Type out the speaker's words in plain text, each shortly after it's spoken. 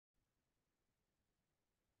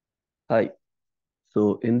Hi.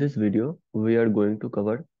 So in this video, we are going to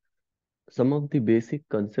cover some of the basic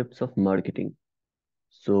concepts of marketing.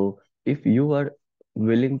 So if you are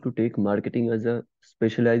willing to take marketing as a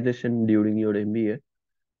specialization during your MBA,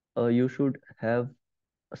 you should have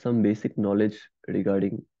some basic knowledge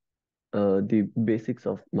regarding the basics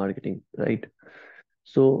of marketing, right?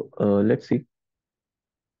 So let's see.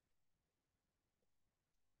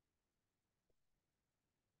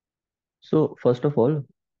 So first of all,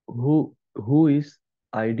 who is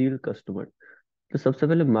ideal customer? तो सबसे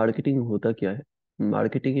पहले marketing होता क्या है?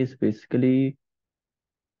 Marketing is basically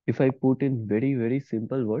if I put in very very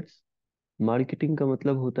simple words, marketing का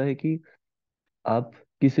मतलब होता है कि आप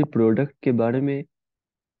किसी प्रोडक्ट के बारे में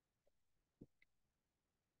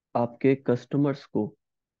आपके कस्टमर्स को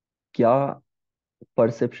क्या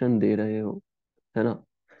परसेप्शन दे रहे हो, है ना?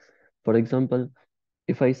 फॉर एग्जांपल,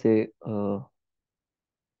 इफ आई से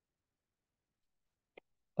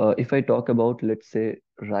if I talk about let's say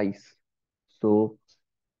rice, so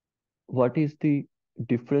what is the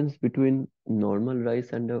difference between normal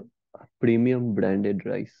rice and a premium branded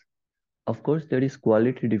rice? Of course there is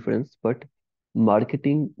quality difference, but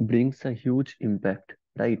marketing brings a huge impact,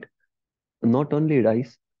 right? Not only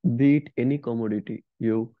rice, be it any commodity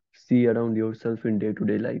you see around yourself in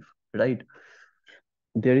day-to-day life, right?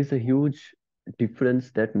 There is a huge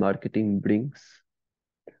difference that marketing brings,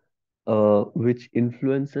 which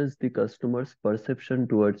influences the customer's perception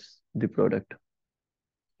towards the product.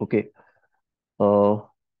 Okay. Uh,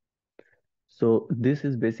 so this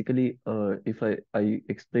is basically, if I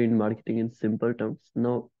explain marketing in simple terms.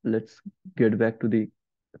 Now let's get back to the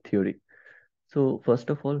theory. So first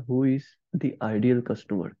of all, who is the ideal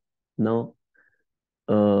customer? Now,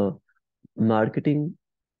 uh, marketing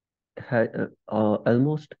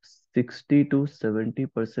almost 60 to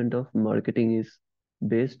 70% of marketing is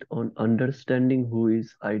based on understanding who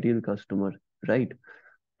is ideal customer, right?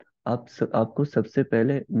 आपको सबसे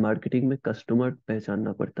पहले marketing में customer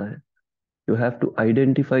पहचानना पड़ता है. You have to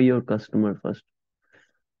identify your customer first.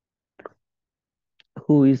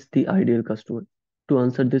 Who is the ideal customer? To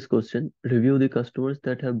answer this question, review the customers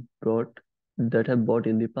that have bought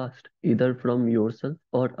in the past, either from yourself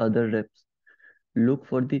or other reps. Look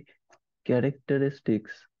for the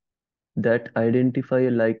characteristics that identify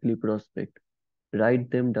a likely prospect. Write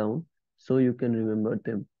them down so you can remember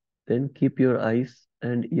them. Then keep your eyes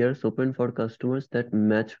and ears open for customers that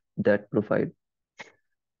match that profile.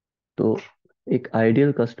 तो एक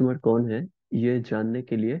ideal customer कौन है, ये जानने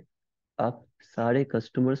के लिए आप सारे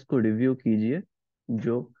कस्टमर्स को रिव्यू कीजिए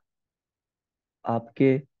जो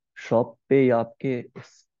आपके शॉप पे या आपके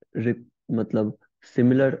मतलब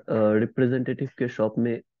सिमिलर रिप्रेजेंटेटिव के शॉप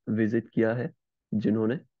में विजिट किया है,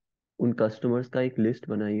 जिन्होंने उन कस्टमर्स का एक लिस्ट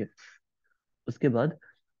बनाई है. उसके बाद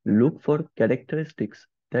look for characteristics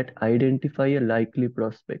that identify a likely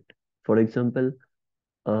prospect. For example,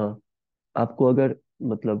 आपको अगर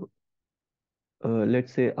मतलब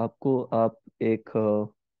लेट्स से आपको आप एक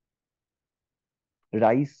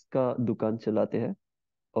राइस का दुकान चलाते हैं,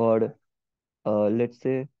 और लेट्स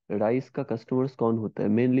से राइस का कस्टमर्स कौन होता है?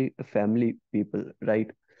 Mainly family people,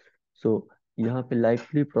 right? सो यहाँ पे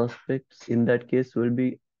likely prospects in that case will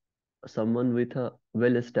be someone with a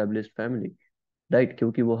well established family, right?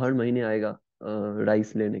 क्योंकि वो हर महीने आएगा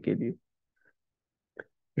राइस लेने के लिए.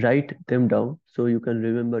 Write them down so you can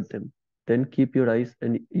remember them. Then keep your eyes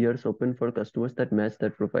and ears open for customers that match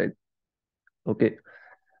that profile. Okay.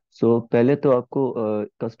 So पहले तो आपको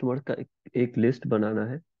कस्टमर का एक लिस्ट बनाना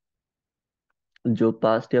है जो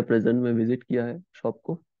पास्ट या प्रेजेंट में विजिट किया है शॉप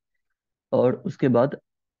को, और उसके बाद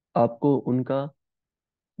आपको उनका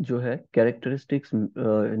जो है कैरेक्टरिस्टिक्स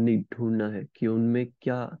ढूंढना है कि उनमें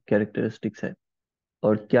क्या कैरेक्टरिस्टिक्स है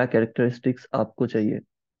और क्या कैरेक्टरिस्टिक्स आपको चाहिए.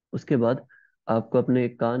 उसके बाद आपको अपने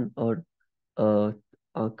कान और अ,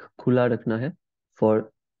 आंख खुला रखना है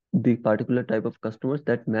for the particular type of customers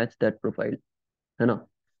that match that profile, है ना?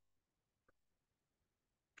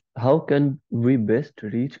 How can we best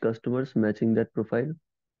reach customers matching that profile?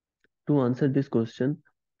 To answer this question,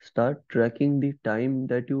 start tracking the time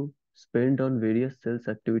that you spend on various sales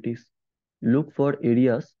activities. Look for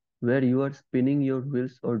areas where you are spinning your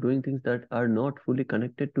wheels or doing things that are not fully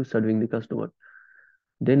connected to serving the customer.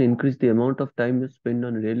 Then increase the amount of time you spend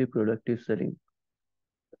on really productive selling.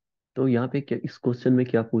 तो यहाँ पे क्या इस question में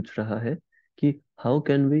क्या पूछ रहा है कि how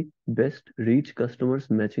can we best reach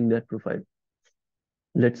customers matching that profile.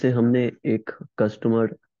 Let's say हमने एक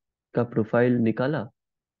कस्टमर का प्रोफाइल निकाला,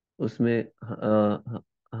 उसमें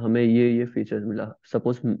हमें ये फीचर्स मिला.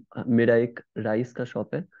 सपोज मेरा एक राइस का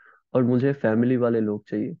शॉप है और मुझे फैमिली वाले लोग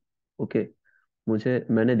चाहिए. ओके.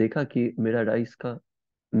 मैंने देखा कि मेरा राइस का,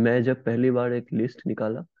 मैं जब पहली बार एक लिस्ट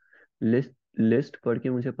निकाला, लिस्ट लिस्ट पढ़ के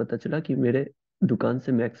मुझे पता चला कि मेरे दुकान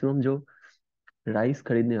से मैक्सिमम जो राइस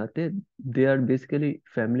खरीदने आते हैं, they are basically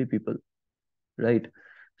family people, right?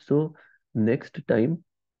 So next time,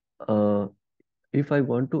 if I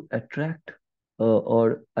want to attract, or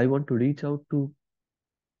I want to reach out to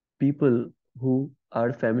people who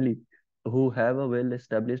are family, who have a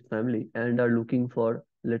well-established family and are looking for,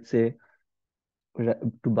 let's say,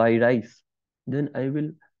 to buy rice, then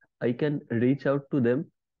I can reach out to them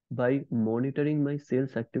by monitoring my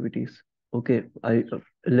sales activities. Okay,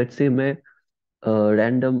 let's say मैं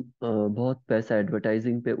random बहुत पैसा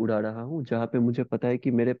advertising पे उड़ा रहा हूँ, जहाँ पे मुझे पता है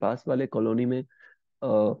कि मेरे पास वाले कॉलोनी में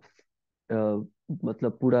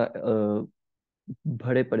मतलब पूरा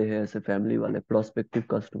भरे पड़े हैं ऐसे फैमिली वाले prospective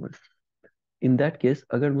customers. In that case,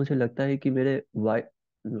 अगर मुझे लगता है कि मेरे वाई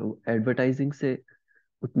एडवर्टाइजिंग से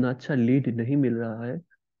उतना अच्छा लीड नहीं मिल रहा है,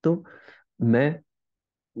 तो मैं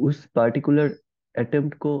उस पार्टिकुलर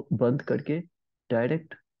अटेम्प्ट को बंद करके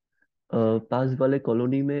डायरेक्ट पास वाले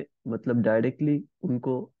कॉलोनी में, मतलब डायरेक्टली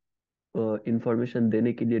उनको इंफॉर्मेशन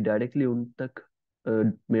देने के लिए, डायरेक्टली उन तक अ,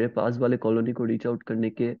 मेरे पास वाले कॉलोनी को रीच आउट करने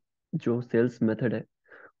के जो सेल्स मेथड है,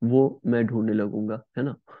 वो मैं ढूंढने लगूंगा, है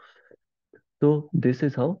ना? तो this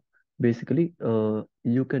is how basically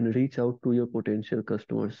you can reach out to your potential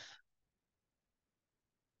customers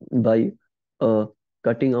by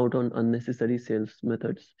cutting out on unnecessary sales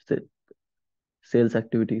methods, sales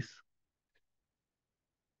activities.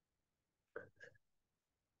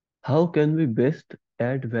 How can we best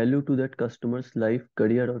add value to that customer's life,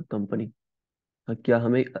 career और company? क्या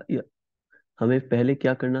हमें पहले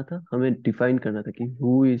क्या करना था? हमें define करना था कि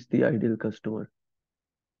who is the ideal customer.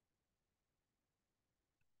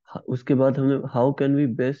 उसके बाद हमें how can we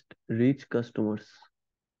best reach customers.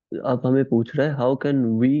 अब हमें पूछ रहा है how can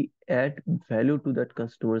we add value to that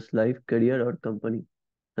customers life, career और कंपनी,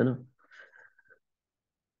 है ना?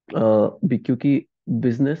 क्योंकि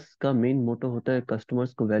बिजनेस का मेन मोटो होता है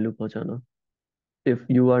कस्टमर्स को वैल्यू पहुंचाना। If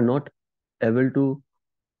you are not able to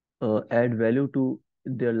add value to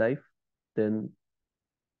their life, then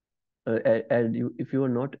if you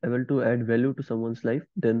are not able to add value to someone's life,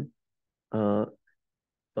 then uh,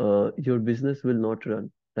 your business will not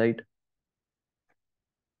run, right?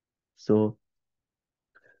 So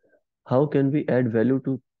how can we add value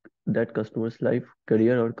to that customer's life,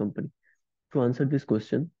 career or company? To answer this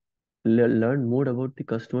question, learn more about the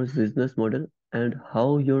customer's business model and how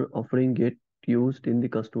your offering get used in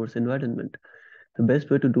the customer's environment. The best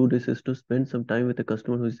way to do this is to spend some time with a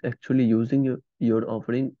customer who is actually using your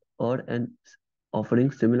offering or an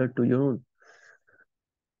offering similar to your own.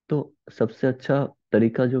 तो सबसे अच्छा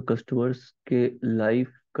तरीका जो customers के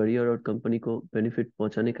life, career और company को benefit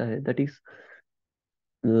पहुंचाने का है, that is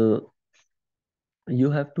you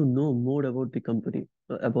have to know more about the company,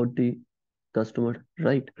 about the customer,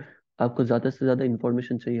 right? आपको ज्यादा से ज्यादा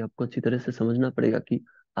इंफॉर्मेशन चाहिए, आपको अच्छी तरह से समझना पड़ेगा कि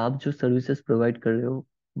आप जो सर्विसेज प्रोवाइड कर रहे हो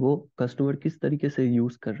वो कस्टमर किस तरीके से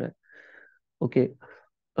यूज कर रहा है। ओके,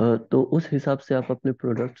 तो उस हिसाब से आप अपने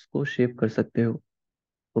प्रोडक्ट्स को शेप कर सकते हो।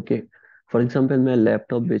 ओके, फॉर एग्जांपल मैं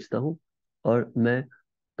लैपटॉप बेचता हूँ और मैं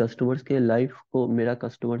कस्टमर्स के लाइफ को, मेरा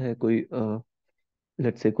कस्टमर है कोई,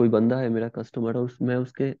 लेट्स से कोई बंदा है मेरा कस्टमर, और मैं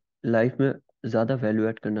उसके लाइफ में ज्यादा वैल्यू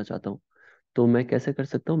ऐड करना चाहता हूँ। तो मैं कैसे कर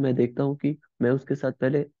सकता हूँ? मैं देखता हूँ कि मैं उसके साथ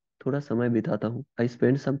पहले थोड़ा समय बिताता हूँ, I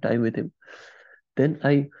spend some time with him, then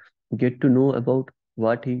I get to know about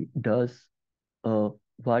what he does,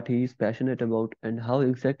 what he is passionate about, and how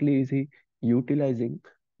exactly is he utilizing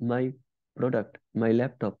my product, my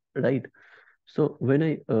laptop, right? So when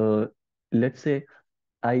let's say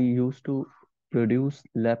I used to produce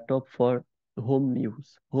laptop for home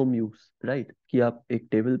use, right? कि आप एक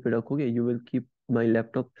table पे रखोगे, you will keep my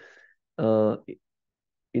laptop uh,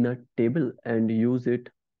 in a table and use it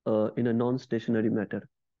in a non-stationary matter,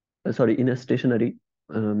 sorry, in a stationary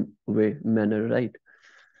way manner, right?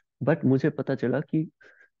 But मुझे पता चला कि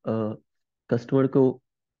customer को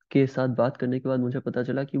के साथ बात करने के बाद मुझे पता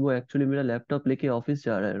चला कि वो एक्चुअली मेरा लैपटॉप लेके ऑफिस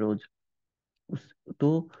जा रहा है रोज। उस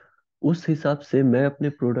तो उस हिसाब से मैं अपने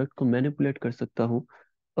प्रोडक्ट को मैनिपुलेट कर सकता हूँ,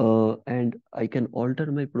 and I can alter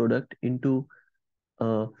my product into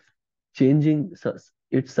changing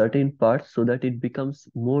its certain parts so that it becomes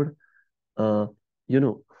more uh, you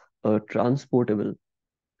know transportable,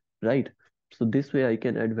 right? So this way I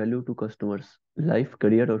can add value to customers life,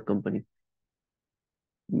 career or company.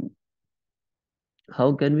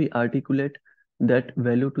 How can we articulate that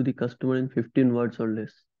value to the customer in 15 words or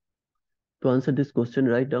less? To answer this question,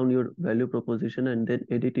 write down your value proposition and then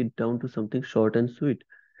edit it down to something short and sweet.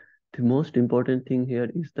 The most important thing here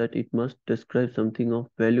is that it must describe something of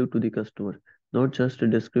value to the customer, not just a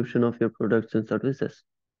description of your products and services.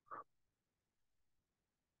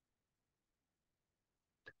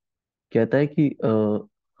 कहता है कि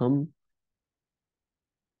हम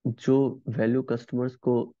जो value customers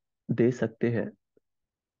को दे सकते हैं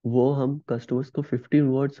वो हम कस्टमर्स को 15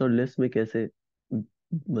 वर्ड्स और लेस में कैसे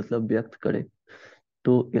मतलब व्यक्त करें।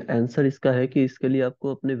 तो आंसर इसका है कि इसके लिए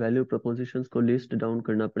आपको अपने वैल्यू प्रपोजिशंस को लिस्ट डाउन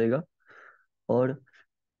करना पड़ेगा और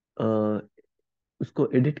अ, उसको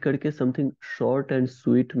एडिट करके समथिंग शॉर्ट एंड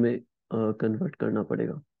स्वीट में कन्वर्ट करना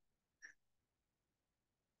पड़ेगा।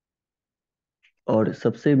 और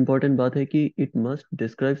सबसे इम्पोर्टेंट बात है कि it must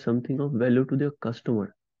describe something of value to the customer.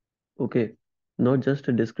 Okay, not just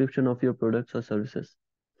a description of your products और सर्विसेज।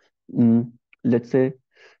 लेट्स से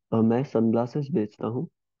मैं सनग्लासेस बेचता हूँ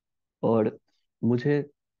और मुझे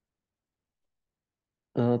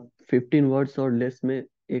 15 वर्ड्स और लेस में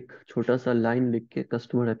एक छोटा सा लाइन लिख के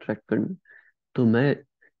कस्टमर अट्रैक्ट करना। तो मैं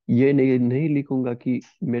ये नहीं लिखूंगा कि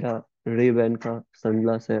मेरा रे बैन का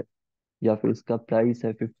सनग्लास है या फिर उसका प्राइस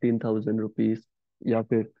है 15,000 रुपीज या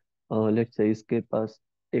फिर लेट्स से इसके पास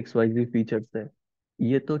XYZ फीचर्स है।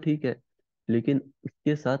 ये तो ठीक है, लेकिन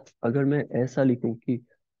इसके साथ अगर मैं ऐसा लिखूं कि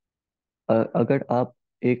अगर आप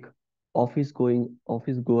एक ऑफिस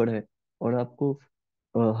गोअर है और आपको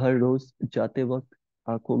हर रोज जाते वक्त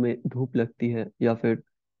आंखों में धूप लगती है या फिर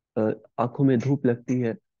अ, आंखों में धूप लगती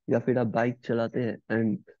है या फिर आप बाइक चलाते हैं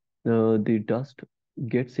and the dust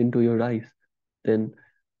gets into your eyes, then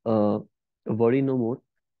worry no more.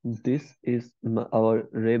 This is our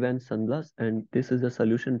Ray-Ban sunglass and this is the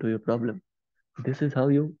solution to your problem. This is how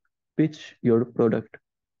you pitch your product,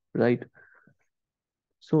 right?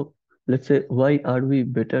 So let's say why are we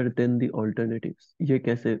better than the alternatives? ये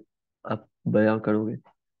कैसे आप बयां करोगे?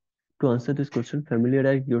 To answer this question,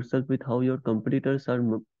 familiarize yourself with how your competitors are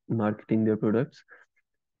marketing their products.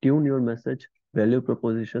 Tune your message, value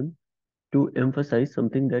proposition to emphasize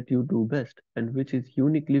something that you do best and which is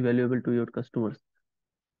uniquely valuable to your customers.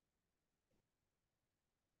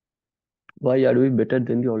 Why are we better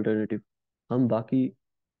than the alternative? हम बाकी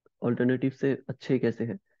alternative से अच्छे कैसे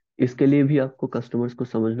हैं? इसके लिए भी आपको कस्टमर्स को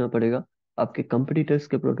समझना पड़ेगा, आपके कंपटीटर्स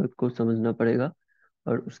के प्रोडक्ट को समझना पड़ेगा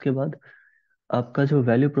और उसके बाद आपका जो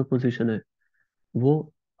वैल्यू प्रोपोजिशन है वो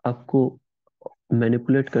आपको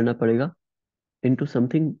मैनिपुलेट करना पड़ेगा into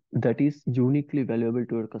something that is uniquely valuable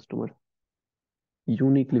to your customer.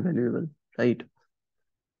 Uniquely valuable, right?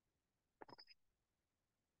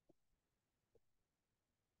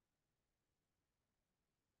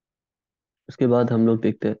 उसके बाद हम लोग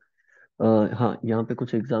देखते हैं हाँ, यहाँ पे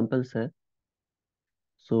कुछ एग्जांपल्स है।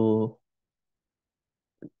 सो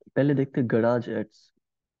पहले देखते हैं garage ads.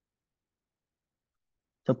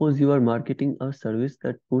 Suppose you are marketing a service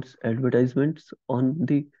that puts advertisements on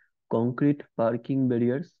the concrete parking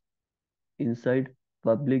barriers inside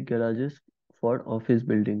public garages for office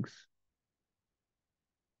buildings.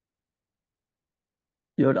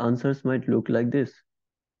 Your answers might look like this.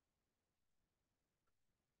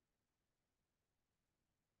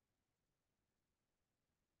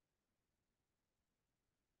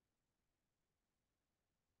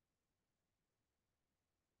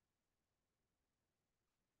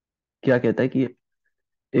 क्या कहता है कि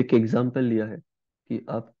एक एग्जाम्पल लिया है कि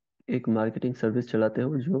आप एक मार्केटिंग सर्विस चलाते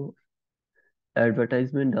हो जो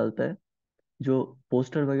एडवर्टाइजमेंट डालता है, जो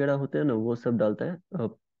पोस्टर वगैरह होते हैं ना वो सब डालता है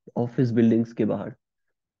ऑफिस बिल्डिंग्स के बाहर।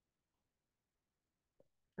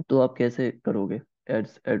 तो आप कैसे करोगे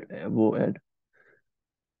एड्स एड वो add?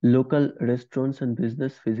 Local restaurants and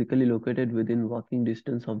business physically located with in walking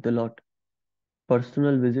distance of the lot.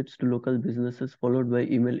 Personal visits to local businesses followed by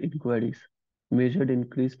email inquiries. Measured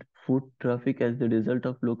increased foot traffic as the result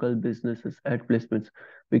of local businesses ad placements.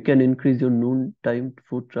 We can increase your noon time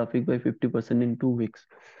foot traffic by 50% in 2 weeks.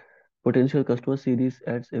 Potential customers see these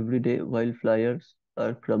ads every day while flyers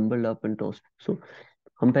are crumbled up and tossed. So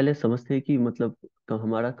हम पहले समझते हैं कि मतलब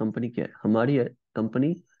हमारा company क्या है। हमारी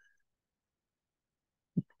कंपनी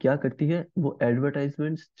क्या करती है, वो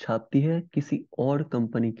एडवर्टाइजमेंट्स छापती है किसी और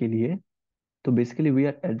कंपनी के लिए। तो basically we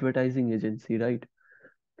are advertising agency, right?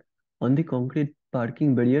 On the concrete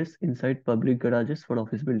parking barriers inside public garages for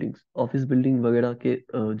office buildings. Office building वगैरह के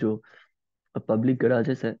जो पब्लिक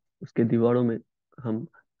गराजेस है उसके दीवारों में हम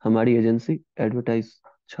हमारी एजेंसी एडवर्टाइज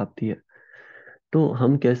छापती है। तो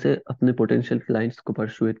हम कैसे अपने पोटेंशियल क्लाइंट्स को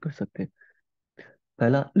परसुएट कर सकते हैं?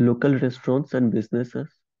 पहला, local restaurants and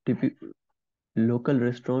businesses. Local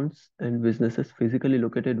restaurants and businesses physically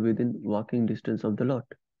located with in walking distance of the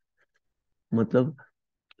lot. मतलब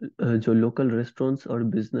जो लोकल रेस्टोरेंट्स और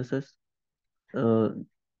बिजनेसेस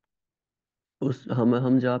उस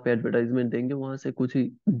हम जहाँ पे एडवर्टाइजमेंट देंगे वहां से कुछ ही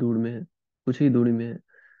दूर में है, कुछ ही दूरी में है।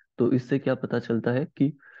 तो इससे क्या पता चलता है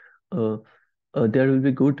कि there will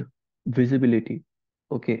be good visibility.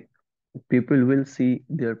 Okay, people will see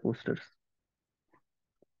there posters.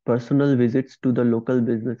 personal visits to the local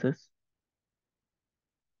businesses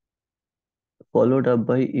followed up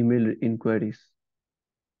by email inquiries.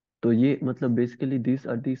 तो ये मतलब basically these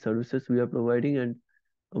are the services we are providing and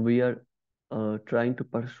we are trying to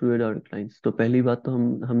persuade our clients. तो पहली बात तो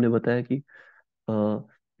हमने बताया कि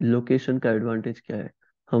लोकेशन का एडवांटेज क्या है।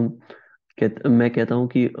 हम मैं कहता हूँ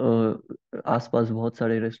कि आसपास बहुत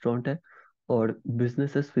सारे रेस्टोरेंट है और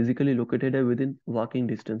बिजनेसेस फिजिकली लोकेटेड है with in walking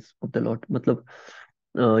distance of the lot. मतलब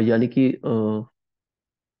यानी कि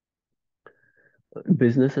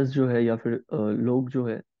बिजनेसेस जो है या फिर लोग जो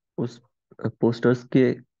है उस पोस्टर्स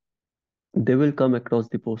के they will come across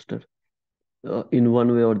the poster in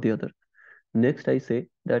one way or the other. Next, I say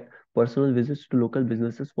that personal visits to local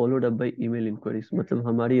businesses followed up by email inquiries. मतलब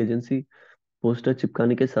हमारी एजेंसी पोस्टर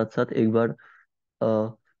चिपकाने के साथ साथ एक बार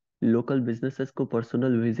लोकल बिजनेसेस को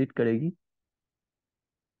personal visit करेगी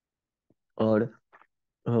और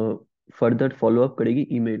फर्दर फॉलो अप करेगी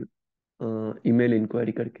ईमेल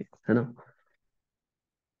इंक्वायरी करके, है ना।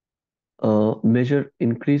 Major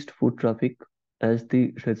increased food traffic as the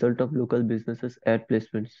result of local businesses ad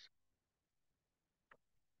placements.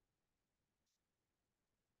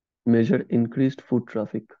 Measure increased food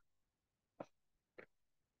traffic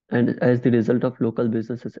and as the result of local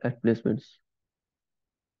businesses ad placements.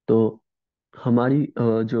 तो हमारी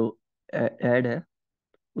जो add है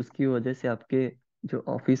उसकी वजह से आपके जो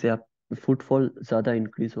ऑफिस है आप फुटफॉल ज्यादा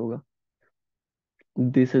इंक्रीज होगा।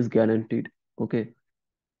 This is guaranteed. Okay,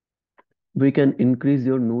 we can increase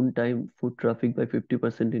your Noon time foot traffic bye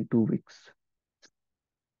 50% in 2 weeks.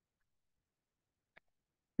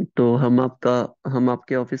 तो हम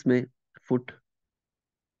आपके ऑफिस में फुट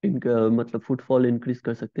मतलब फुटफॉल इंक्रीज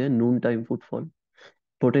कर सकते हैं, नून time footfall.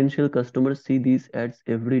 Potential customers see these ads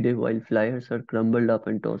every day while flyers are crumbled up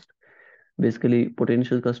and tossed. Basically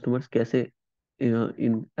potential customers कैसे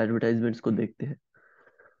इन advertisements को देखते हैं।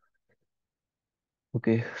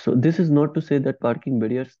 Okay, so this is not to say that parking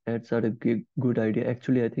barriers ads are a good idea.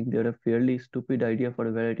 Actually, I think they're a fairly stupid idea for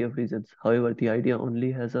a variety of reasons. However, the idea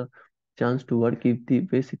only has a chance to work if the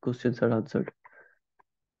basic questions are answered.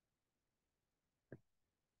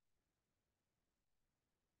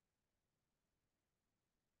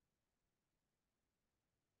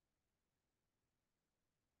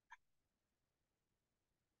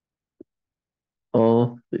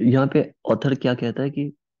 और यहाँ पे author क्या कहता है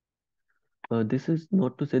कि this is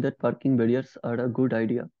not to say that parking barriers are a good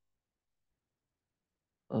idea.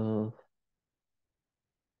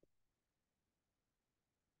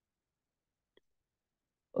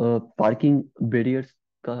 Parking barriers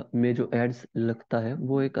का में जो एड्स लगता है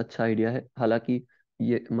वो एक अच्छा आइडिया है। हालांकि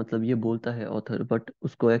ये मतलब ये बोलता है ऑथर बट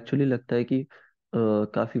उसको एक्चुअली लगता है कि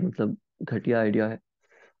काफी मतलब घटिया आइडिया है।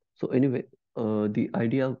 So anyway, the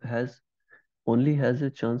idea has only has a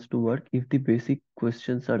chance to work if the basic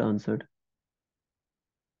questions are answered.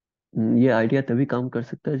 ये आइडिया तभी काम कर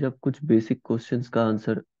सकता है जब कुछ बेसिक क्वेश्चंस का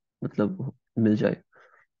आंसर मतलब मिल जाए।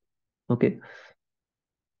 ओके,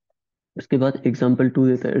 उसके बाद एग्जांपल 2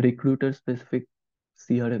 देता है, recruiter specific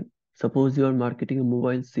CRM. Suppose you are marketing a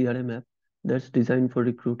mobile CRM app that's designed for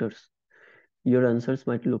recruiters. Your answers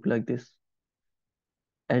might look like this: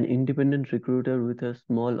 an independent recruiter with a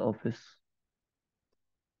small office.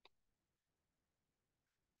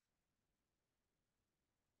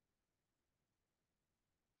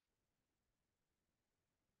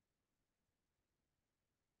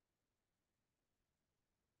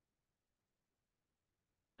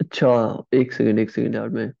 अच्छा, एक second यार,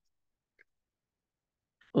 मैं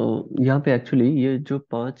यहाँ पे एक्चुअली ये जो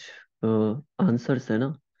 5 आंसर्स है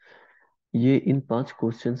ना, ये इन 5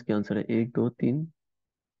 क्वेश्चंस के आंसर है, 1 2 3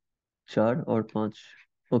 4 और 5।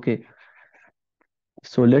 Okay,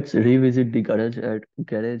 so let's revisit the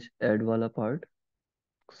garage add वाला पार्ट।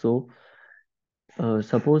 सो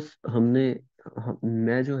सपोज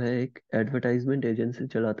मैं जो है एक एडवर्टाइजमेंट एजेंसी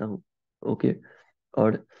चलाता हूँ। ओके,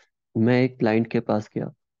 और मैं एक क्लाइंट के पास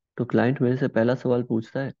गया तो क्लाइंट मेरे से पहला सवाल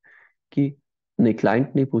पूछता है कि, नहीं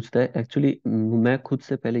क्लाइंट नहीं पूछता है एक्चुअली, मैं खुद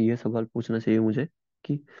से पहले ये सवाल पूछना चाहिए मुझे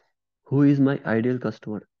कि who is my ideal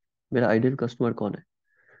customer. मेरा आइडियल कस्टमर कौन है।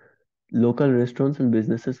 Local restaurants and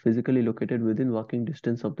businesses physically located with in walking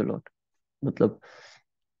distance of the lot. मतलब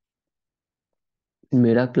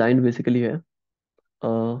मेरा क्लाइंट बेसिकली है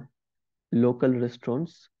लोकल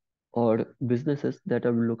रेस्टोरेंट्स और businesses that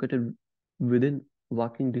are located with in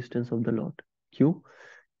walking distance of the lot. क्यों?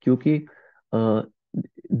 क्योंकि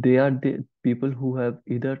they are the people who have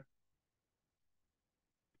इधर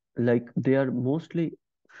like they are mostly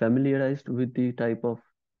familiarized with the type of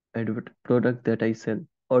advert product that I sell,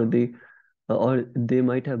 or they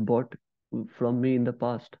might have bought from me in the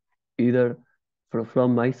past, either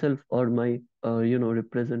from myself or my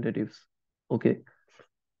representatives. Okay,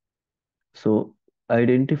 so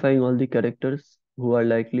identifying all the characters who are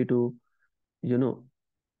likely to, you know,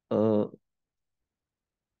 uh,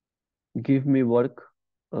 give me work,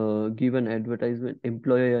 give an advertisement,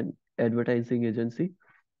 employ an advertising agency.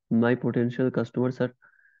 My potential customers are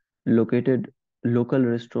located local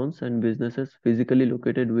restaurants and businesses physically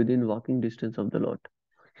located within walking distance of the lot.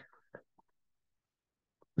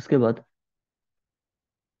 उसके बाद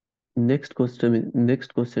next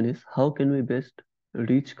question is how can we best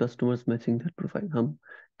reach customers matching their profile. हम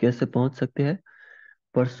कैसे पहुंच सकते हैं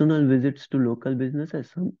personal visits to local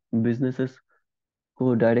businesses. हम businesses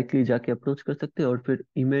को directly जाके अप्रोच कर सकते हैं और फिर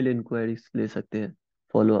ईमेल इंक्वायरीज ले सकते हैं.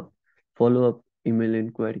 Follow up email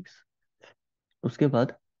inquiries. उसके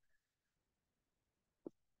बाद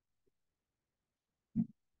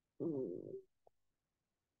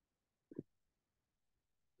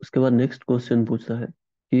उसके बाद नेक्स्ट क्वेश्चन पूछता है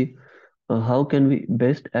कि how can we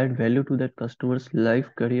best add value to that customers life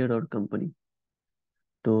career और कंपनी.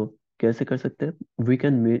 तो कैसे कर सकते हैं we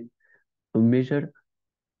can measure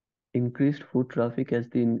increased foot traffic as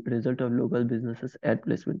the result of local businesses ad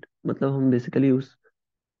placement. मतलब हम बेसिकली उस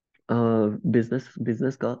बिजनेस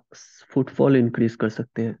बिजनेस का फुटफॉल इंक्रीज कर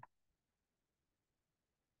सकते हैं.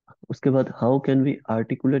 उसके बाद how can we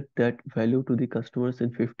articulate that value to the customers in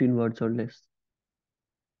 15 words और लेस.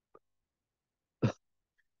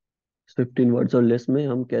 15 वर्ड्स और लेस में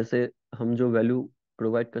हम कैसे हम जो वैल्यू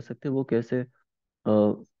प्रोवाइड कर सकते हैं वो कैसे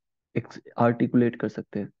आर्टिकुलेट कर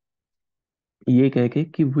सकते हैं. ये कह के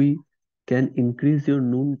कि we can increase your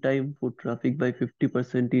Noon time foot traffic bye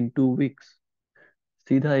 50% in 2 weeks.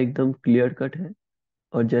 सीधा एकदम क्लियर कट है.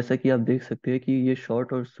 और जैसा कि आप देख सकते हैं कि ये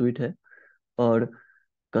शॉर्ट और स्वीट है. और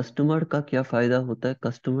कस्टमर का क्या फायदा होता है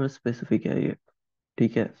कस्टमर स्पेसिफिक है ये.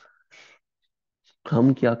 ठीक है.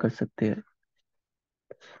 हम क्या कर सकते हैं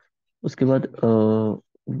उसके बाद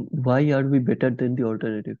why are we better than the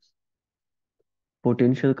alternatives.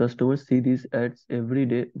 Potential customers C these ads every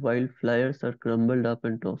day while flyers are crumbled up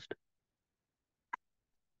and tossed.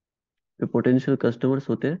 जो पोटेंशियल कस्टमर्स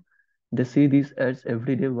होते हैं they see these ads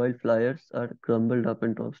every day while flyers are crumbled up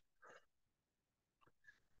and tossed.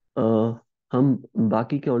 अ, हम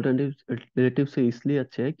बाकी के alternative से इसलिए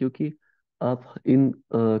अच्छे हैं क्योंकि आप इन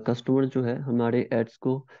कस्टमर जो है हमारे एड्स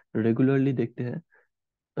को रेगुलरली देखते हैं.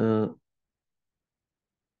 अ,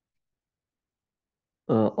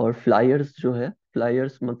 और फ्लायर्स जो है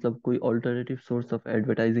फ्लायर्स मतलब कोई ऑल्टरनेटिव सोर्स ऑफ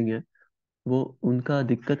एडवर्टाइजिंग है. वो उनका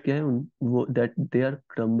दिक्कत क्या है वो that they are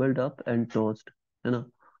crumbled up and tossed. है ना.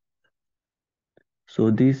 So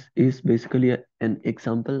this is basically an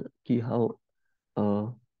example कि how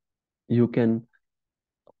you can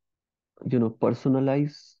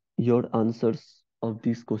personalize your answers of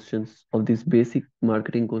these questions of these basic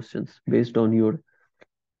marketing questions based on your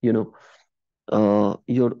you know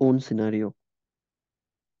your own scenario.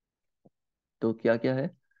 तो क्या क्या है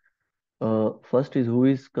first is who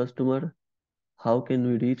is customer. How can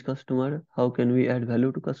we reach customer. How can we add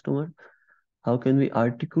value to customer. How can we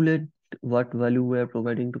articulate what value we are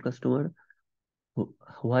providing to customer.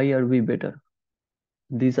 Why are we better.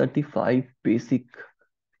 These are the 5 basic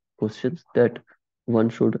questions that one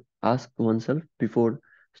should ask oneself before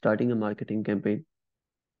starting a marketing campaign.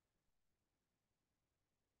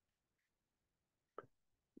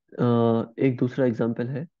 एक दूसरा example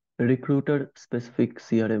है recruiter specific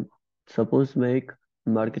CRM. Suppose मैं एक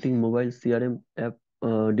marketing mobile CRM app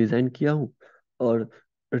design किया हूँ और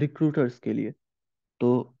recruiters के लिए.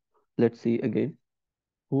 तो let's see again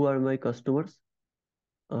who are my customers.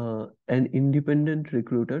 An independent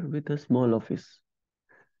recruiter with a small office.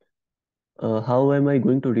 How am I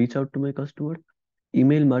going to reach out to my customer.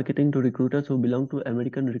 email marketing to recruiters who belong to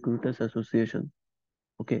American Recruiters Association.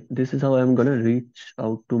 Okay, this is how I'm gonna reach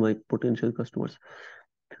out to my potential customers.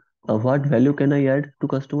 What value can I add to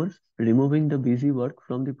customers? Removing the busy work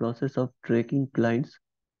from the process of tracking clients,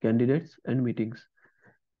 candidates and meetings.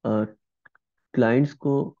 Clients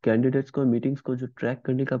को candidates को meetings को जो track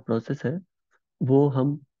करने का process है वो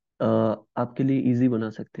हम आपके लिए इजी बना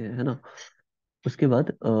सकते हैं. है ना. उसके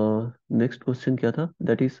बाद नेक्स्ट क्वेश्चन क्या था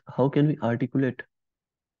that is how can we articulate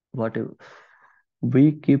what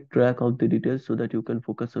we keep track of the details so that you can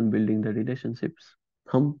focus on building the relationships.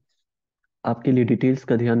 हम आपके लिए डिटेल्स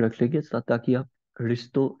का ध्यान रख लेंगे ताकि आप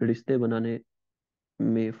रिश्ते बनाने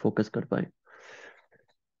में फोकस कर पाए.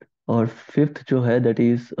 और फिफ्थ जो है that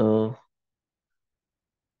is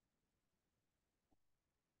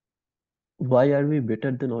why are we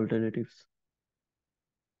better than alternatives.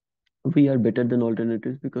 We are better than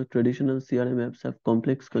alternatives because traditional CRM apps have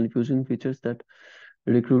complex, confusing features that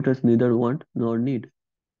recruiters neither want nor need.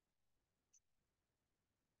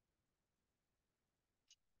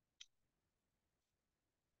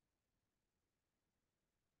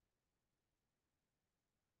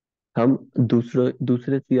 हम दूसरे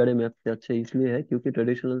दूसरे सीआरएम ऐप से अच्छे इसलिए है क्योंकि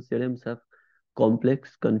traditional CRM have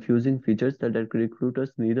complex confusing features that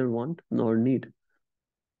recruiters neither want nor need,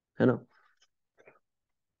 है ना।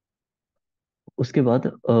 उसके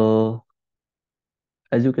बाद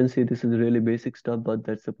as you can see this is really basic stuff, but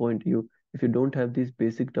that's the point. You, if you don't have this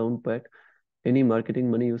basic down pat, any marketing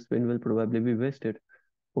money you spend will probably be wasted.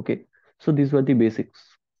 Okay, so these were the basics.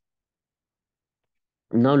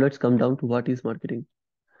 Now let's come down to what is marketing.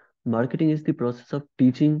 Marketing is the process of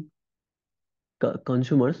teaching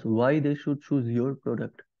consumers why they should choose your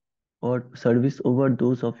product or service over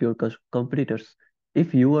those of your competitors.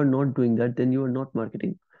 If you are not doing that, then you are not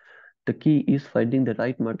marketing. The key is finding the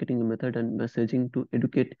right marketing method and messaging to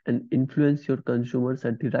educate and influence your consumers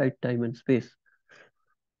at the right time and space.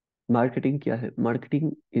 Marketing क्या है?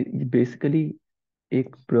 Marketing basically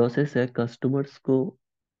एक process है customers को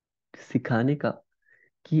सिखाने का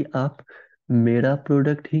कि आप मेरा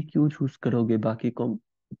प्रोडक्ट ही क्यों चूज करोगे बाकी com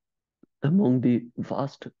among the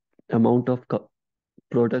vast amount of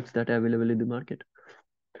products that are available in the market.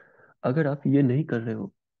 अगर आप ये नहीं कर रहे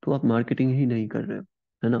हो तो आप मार्केटिंग ही नहीं कर रहे हो,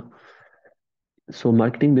 है ना। So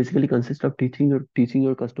marketing basically consist of teaching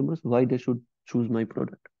your customers why they should choose my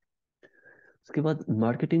product. उसके बाद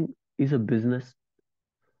marketing is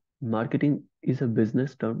a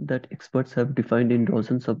business term that experts have defined in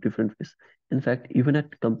dozens of different ways. In fact, even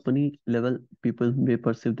at company level, people may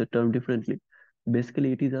perceive the term differently.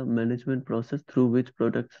 Basically, it is a management process through which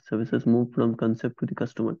products and services move from concept to the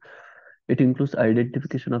customer. It includes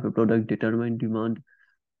identification of a product, determine demand,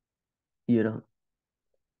 ये रहा,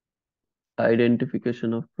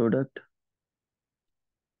 identification of product,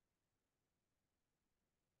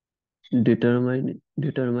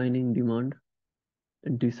 determining demand,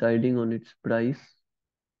 deciding on its price,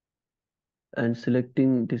 and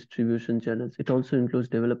selecting distribution channels. It also includes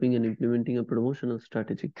developing and implementing a promotional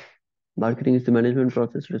strategy. Marketing is the management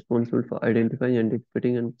process responsible for identifying,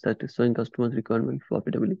 anticipating, and satisfying customers' requirements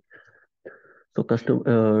profitably. So,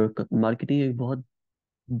 marketing एक बहुत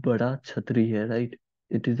बड़ा छतरी है, right?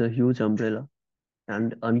 It is a huge umbrella,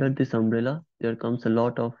 and under this umbrella, there comes a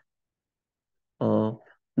lot of uh,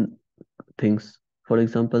 things. For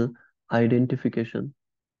example, identification.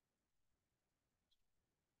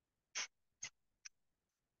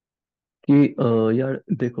 कि यार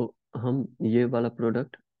देखो, हम ये वाला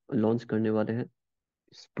प्रोडक्ट लॉन्च करने वाले हैं,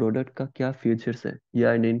 इस प्रोडक्ट का क्या फीचर्स है ये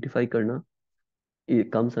आइडेंटिफाई करना, ये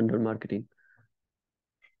कम्स अंडर मार्केटिंग।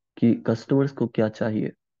 कि कस्टमर्स को क्या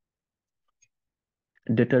चाहिए,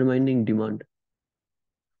 डिटरमाइनिंग डिमांड,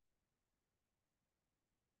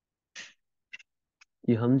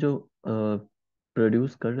 कि हम जो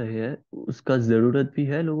प्रोड्यूस कर रहे हैं उसका जरूरत भी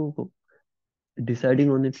है लोगों को।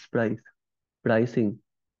 डिसाइडिंग ऑन इट्स प्राइसिंग,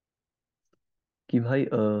 कि भाई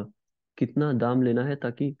कितना दाम लेना है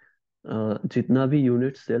ताकि जितना भी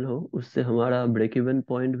यूनिट सेल हो उससे हमारा ब्रेक इवन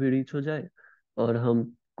पॉइंट भी रीच हो जाए और हम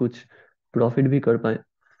कुछ प्रॉफिट भी कर पाए।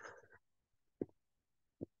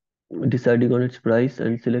 Deciding on its price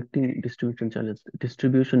and selecting distribution channels.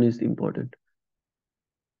 Distribution is important.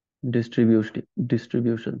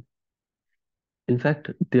 Distribution. In fact,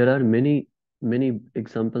 there are many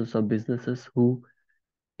examples of businesses who,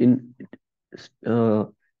 in uh,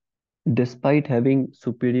 despite having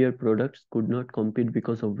superior products, could not compete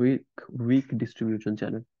because of weak distribution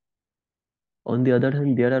channel. On the other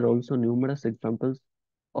hand, there are also numerous examples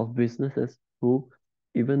of businesses who,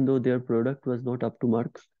 even though their product was not up to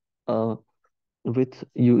mark, uh, with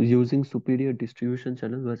using superior distribution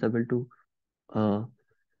channel, was able to uh,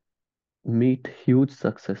 meet huge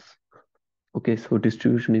success. Okay, so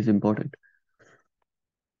distribution is important.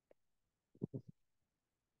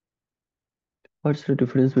 What's the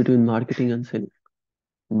difference between marketing and selling?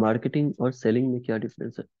 Marketing or selling में क्या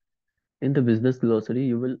difference है? In the business glossary,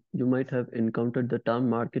 you might have encountered the term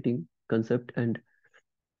marketing concept and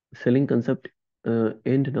selling concept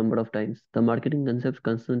end number of times. The marketing concept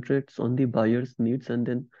concentrates on the buyer's needs and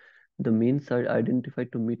then the means are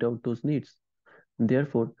identified to meet out those needs.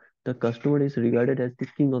 Therefore, the customer is regarded as the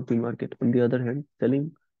king of the market. On the other hand,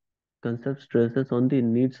 selling concept stresses on the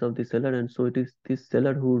needs of the seller, and so it is the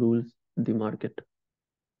seller who rules the market.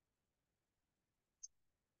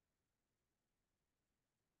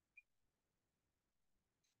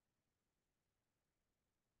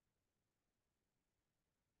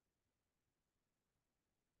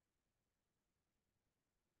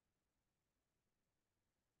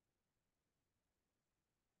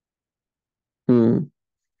 हम्म।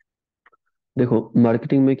 देखो,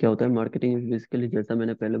 marketing में क्या होता है? Marketing is basically, जैसा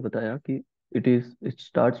मैंने पहले बताया कि it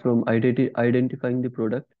starts from identifying the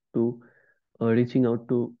product to reaching out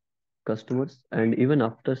to customers, and even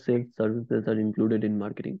after sales services are included in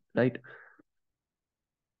marketing, right?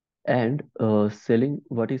 And selling,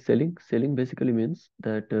 what is selling? Selling basically means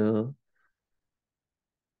that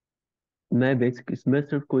मैं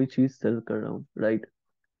सिर्फ कोई चीज cell कर रहा हूँ, right?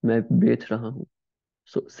 मैं बेच रहा हूँ.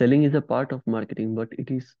 So selling is a part of marketing, but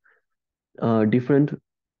it is different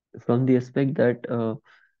from the aspect that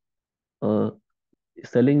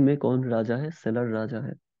selling में कौन राजा है? सेलर राजा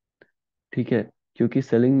है. ठीक है. क्योंकि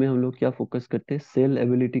सेलिंग में हम लोग क्या फोकस करते हैं? सेल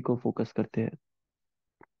एबिलिटी को फोकस करते हैं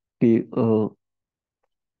कि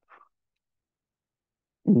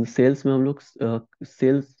सेल्स में हम लोग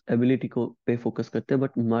सेल्स एबिलिटी को पे फोकस करते हैं,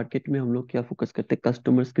 बट मार्केट में हम लोग क्या फोकस करते हैं?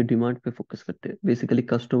 कस्टमर्स की डिमांड पे फोकस करते हैं, बेसिकली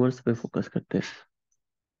कस्टमर्स पे फोकस करते हैं.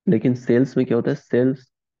 लेकिन सेल्स में क्या होता है? सेल्स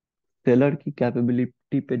सेलर की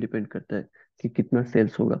कैपेबिलिटी पे डिपेंड करता है कि कितना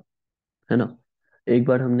सेल्स होगा, है ना? एक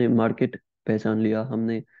बार हमने मार्केट पहचान लिया,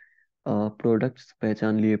 हमने प्रोडक्ट्स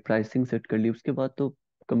पहचान लिए, प्राइसिंग सेट कर ली, उसके बाद तो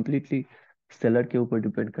कंप्लीटली सेलर के ऊपर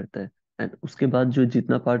डिपेंड करता है. एंड उसके बाद जो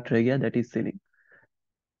जितना पार्ट रह गया, that is selling.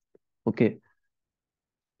 Okay.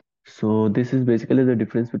 So this is basically the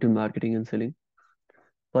difference between marketing and selling.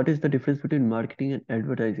 What is the difference between marketing and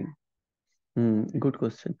advertising? Good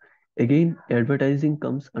question. Again, advertising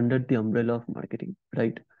comes under the umbrella of marketing,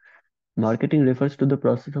 right? Marketing refers to the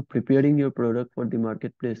process of preparing your product for the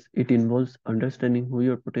marketplace. It involves understanding who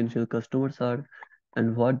your potential customers are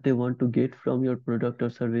and what they want to get from your product or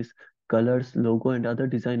service. Colors, logo, and other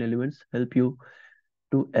design elements help you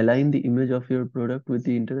to align the image of your product with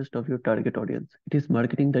the interest of your target audience. It is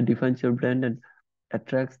marketing that defines your brand and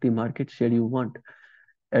attracts the market share you want.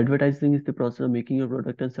 Advertising is the process of making your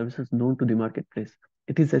product and services known to the marketplace.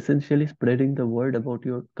 It is essentially spreading the word about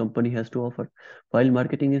your company has to offer. While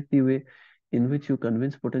marketing is the way in which you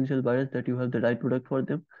convince potential buyers that you have the right product for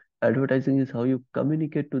them, advertising is how you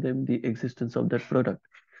communicate to them the existence of that product.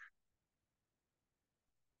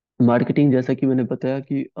 Marketing, जैसा कि मैंने बताया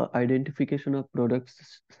कि identification of products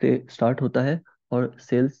से start होता है, और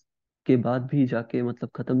sales के बाद भी जाके मतलब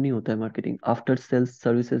खत्म नहीं होता है. मार्केटिंग आफ्टर सेल्स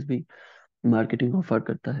सर्विसेज भी मार्केटिंग ऑफर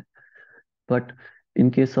करता है. But in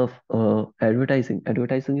case of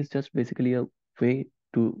advertising is just basically a way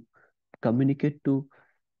to communicate to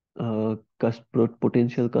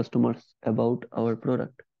potential customers about our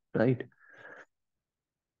product, right?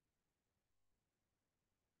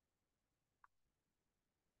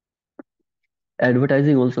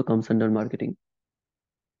 Advertising also comes under marketing.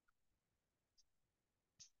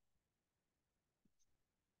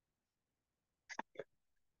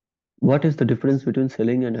 What is the difference between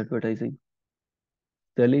selling and advertising?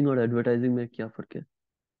 Selling और advertising में क्या फर्क है?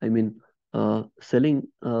 I mean, selling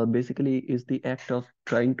basically is the act of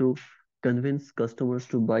trying to convince customers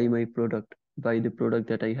to buy my product, buy the product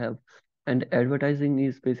that I have. And advertising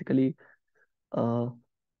is basically uh,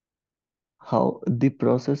 how the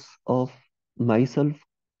process of myself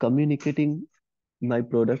communicating my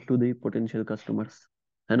product to the potential customers,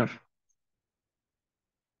 है ना?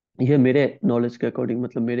 ये मेरे knowledge के according,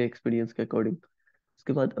 मतलब मेरे experience के according.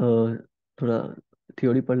 उसके बाद थोड़ा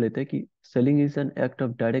थ्योरी पढ़ लेते हैं कि selling is an act of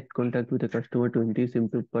direct contact with the customer to induce him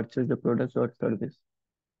to purchase the product और service.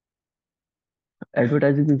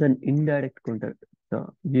 Advertising is an indirect contact.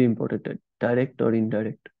 ये इंपॉर्टेंट है, डायरेक्ट और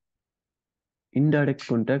indirect. Indirect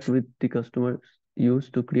contact with the customer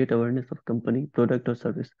used to create awareness of company, product or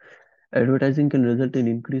service. Advertising can result in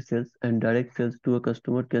increased sales, and direct sales to a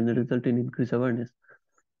customer can result in increased awareness.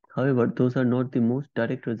 However, those are not the most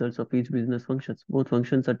direct results of each business functions. Both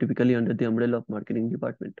functions are typically under the umbrella of marketing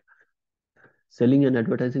department. Selling and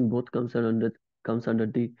advertising both comes under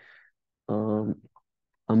the um,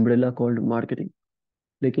 umbrella called marketing.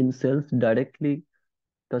 लेकिन sales directly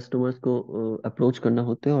customers को approach करना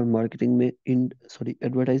होता है, और marketing में इन sorry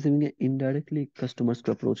advertising में indirectly customers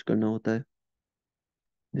को approach करना होता है.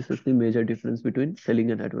 This is the major difference between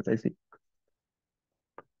selling and advertising.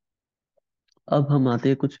 अब हम आते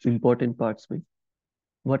हैं कुछ इंपॉर्टेंट पार्ट्स में.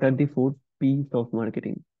 What are the four piece of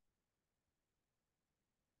marketing?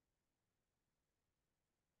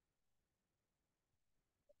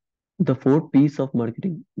 The four P's of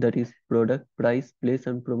marketing, that is product, price, place,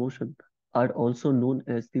 and promotion, are also known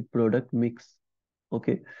as the product mix.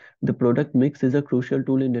 Okay, the product mix is a crucial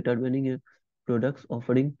tool in determining a product's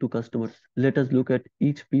offering to customers. Let us look at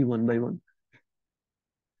each P one by one.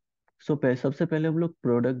 So सबसे पहले हम लोग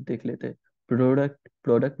product देख लेते हैं. Product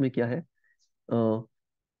product में क्या है?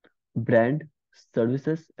 Brand,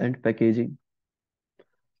 services and packaging.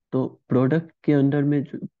 तो प्रोडक्ट के अंडर में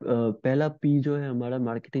पहला पी जो है हमारा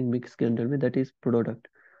मार्केटिंग मिक्स के अंडर में, दैट इज प्रोडक्ट.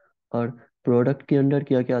 और प्रोडक्ट के अंदर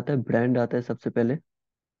क्या क्या आता है? ब्रांड आता है सबसे पहले,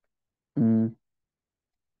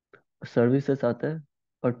 सर्विसेस आता है,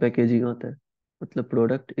 और पैकेजिंग आता है। मतलब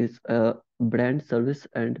product is brand, service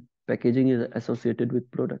and packaging is associated with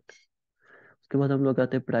product. उसके बाद हम लोग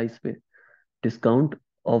आते हैं प्राइस पे। Discount,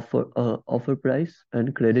 offer, offer price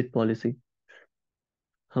and credit policy.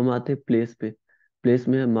 हम आते हैं प्लेस पे। प्लेस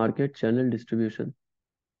में है market, channel, distribution,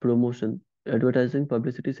 promotion, advertising,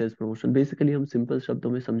 publicity, sales promotion. Basically हम सिंपल शब्दों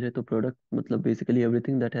में समझे तो प्रोडक्ट मतलब basically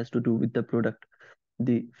everything that has to do with the product,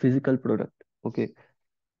 the physical product. Okay.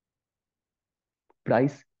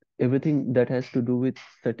 Price, everything that has to do with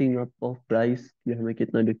setting up of price, कि हमें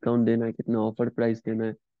कितना discount देना है, कितना ऑफर प्राइस देना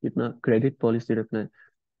है, कितना क्रेडिट पॉलिसी रखना है।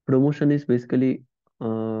 Promotion is basically,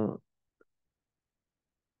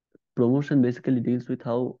 promotion basically deals with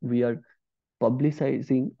how we are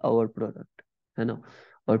publicizing our product, है ना।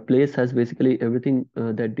 और place has basically everything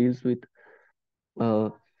that deals with uh,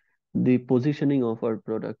 the positioning of our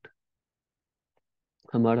product।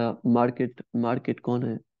 हमारा मार्केट मार्केट कौन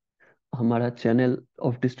है, हमारा चैनल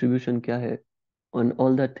ऑफ डिस्ट्रीब्यूशन क्या है, and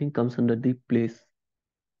all that thing comes under the place।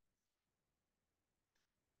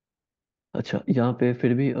 अच्छा, यहाँ पे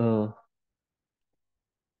फिर भी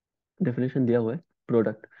डेफिनेशन दिया हुआ है।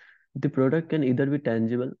 Product, the product can either be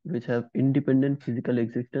tangible which have independent physical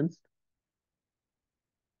existence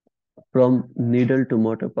from needle to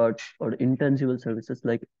motor parts, or intangible services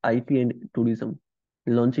like IT and tourism.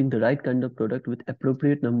 Launching the right kind of product with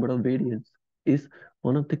appropriate number of variants is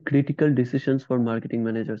one of the critical decisions for marketing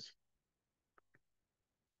managers।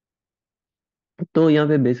 तो यहाँ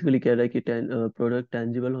पे basically कह रहा है कि product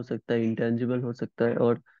tangible हो सकता है, इंटेंजिबल हो सकता है,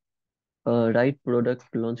 और राइट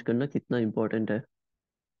प्रोडक्ट लॉन्च करना कितना इंपॉर्टेंट है।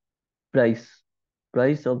 Price,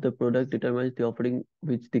 price of the product determines the offering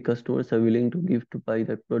which the customers are willing to give to buy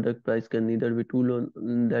that product. Price can neither be too low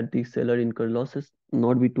that the seller incur losses,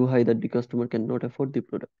 nor be too high that the customer cannot afford the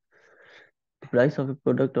product. The price of a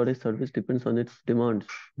product or a service depends on its demands,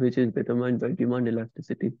 which is determined by demand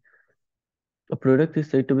elasticity. A product is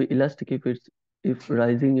said to be elastic if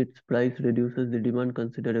rising its price reduces the demand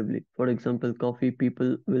considerably. For example, coffee,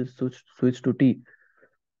 people will switch to tea,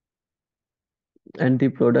 and the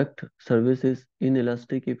product service is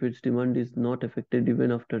inelastic if its demand is not affected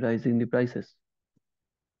even after rising the prices।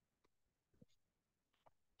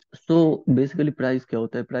 So basically price क्या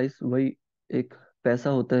होता है? Price वही एक पैसा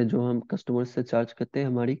होता है जो हम कस्टमर से चार्ज करते हैं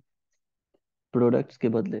हमारी प्रोडक्ट्स के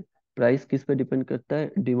बदले। प्राइस किस पे डिपेंड करता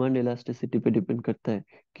है? डिमांड इलास्टिसिटी पे डिपेंड करता है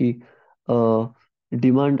कि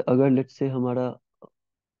डिमांड अगर लेट्स से हमारा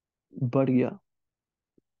बढ़ गया,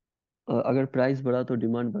 अगर प्राइस बढ़ा तो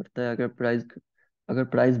डिमांड बढ़ता है, अगर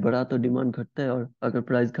प्राइस बढ़ा तो डिमांड घटता है, और अगर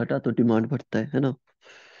प्राइस घटा तो डिमांड बढ़ता है ना।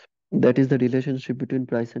 That is the relationship between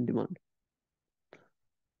price and demand.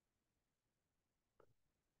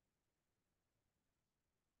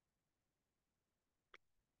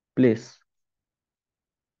 Place,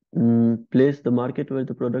 place, the market where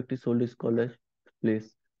the product is sold is called as place.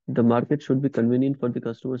 The market should be convenient for the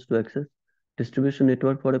customers to access. Distribution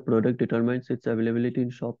network for a product determines its availability in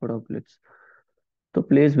shop or outlets। तो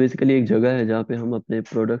place basically एक जगह है जहाँ पे हम अपने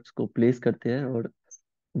products को place करते हैं, और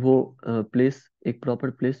वो प्लेस, एक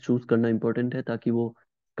प्रॉपर प्लेस चूज करना इंपॉर्टेंट है ताकि वो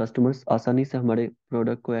कस्टमर्स आसानी से हमारे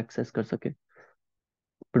प्रोडक्ट को एक्सेस कर सके।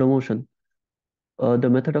 Promotion, the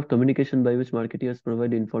method of communication by which marketers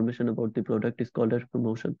provide information about the product is called as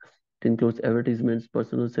promotion. It includes advertisements,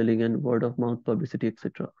 personal selling, and word of mouth publicity,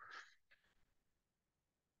 etc.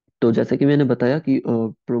 तो जैसे कि मैंने बताया कि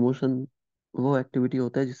प्रमोशन वो एक्टिविटी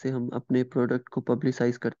होता है जिससे हम अपने प्रोडक्ट को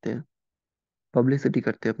पब्लिसाइज करते हैं, पब्लिसिटी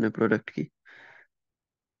करते हैं अपने प्रोडक्ट की।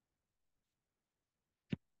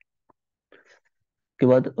 के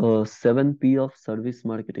बाद 7 P ऑफ सर्विस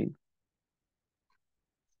मार्केटिंग।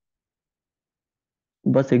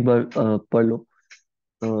 बस एक बार पढ़ लो।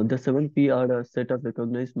 The 7 P are a set of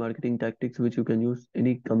recognized marketing tactics which you can use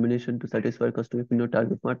any combination to satisfy customers in your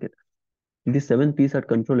target market. These 7 Ps are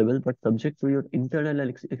controllable but subject to your internal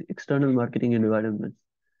and external marketing environment.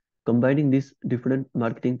 Combining these different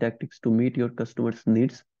marketing tactics to meet your customers'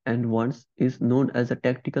 needs and wants is known as a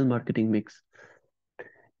tactical marketing mix।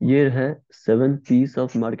 ये है 7 Ps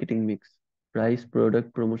of marketing mix: price,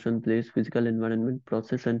 product, promotion, place, physical environment,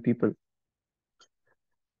 process, and people।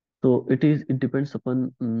 So it depends upon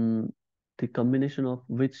the combination of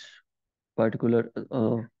which particular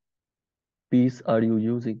piece are you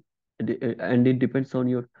using, and it depends on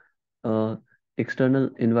your uh,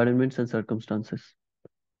 external environments and circumstances।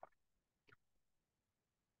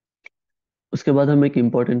 उसके बाद हम एक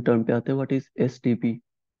important term पे आते हैं, what is STP?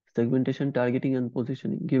 Segmentation, targeting, and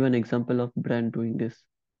positioning। Give an example of brand doing this।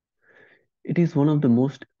 It is one of the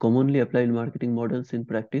most commonly applied marketing models in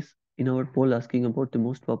practice। In our poll asking about the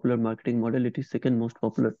most popular marketing model, it is second most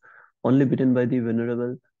popular, only beaten by the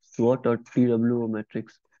venerable SWOT or TWO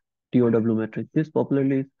matrix. TOW metric. This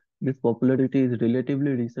popularity is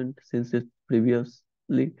relatively recent since its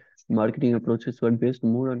previously marketing approaches were based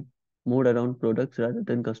more around products rather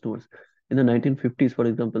than customers. In the 1950s, for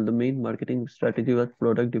example, the main marketing strategy was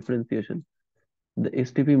product differentiation. The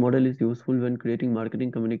STP model is useful when creating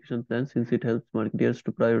marketing communication plans since it helps marketers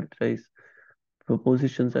to prioritize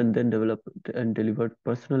propositions and then develop and deliver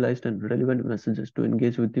personalized and relevant messages to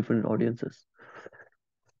engage with different audiences.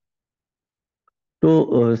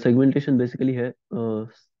 तो segmentation basically है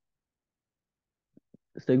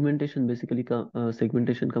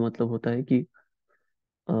segmentation का मतलब होता है कि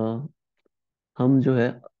अ, हम जो है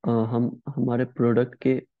हम हमारे प्रोडक्ट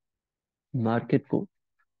के मार्केट को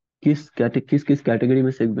किस किस कैटेगरी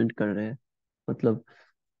में सेगमेंट कर रहे हैं मतलब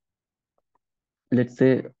लेट्स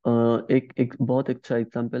से एक एक बहुत अच्छा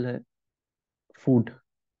एग्जांपल है फूड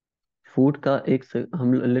फूड का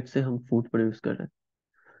हम लेट्स से हम फूड प्रोड्यूस कर रहे हैं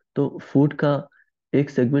तो फूड का एक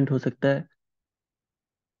सेगमेंट हो सकता है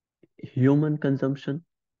ह्यूमन कंजम्पशन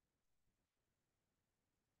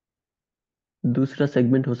दूसरा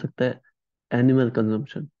सेगमेंट हो सकता है animal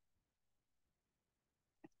consumption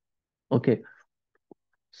okay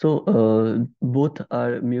so both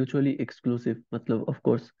are mutually exclusive मतलब ऑफ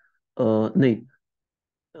कोर्स नहीं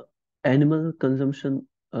animal consumption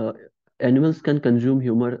animals can consume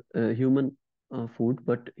human food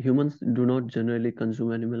but humans do not generally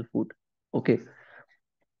consume animal food okay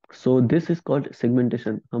so this is called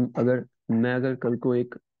segmentation हम अगर मैं अगर कल को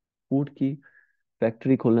एक food की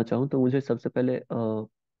फैक्ट्री खोलना चाहूँ तो मुझे सबसे पहले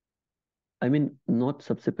आई मीन नॉट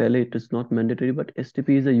सबसे पहले it is not mandatory but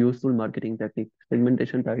STP is a useful marketing technique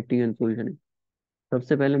segmentation targeting and positioning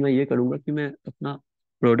सबसे पहले मैं ये करूंगा कि मैं अपना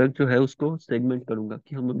प्रोडक्ट जो है उसको सेगमेंट करूंगा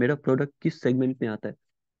कि हम मेरा प्रोडक्ट किस सेगमेंट में आता है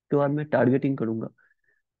तो बाद मैं टारगेटिंग करूंगा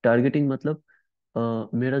टारगेटिंग मतलब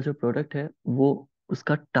मेरा जो प्रोडक्ट है वो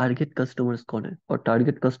उसका टारगेट कस्टमर्स कौन है और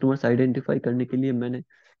टारगेट कस्टमर्स आइडेंटिफाई करने के लिए मैंने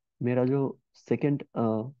मेरा जो सेकंड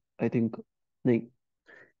आई थिंक नहीं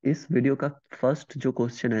इस वीडियो का फर्स्ट जो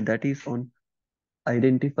क्वेश्चन है that is on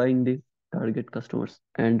identifying the target customers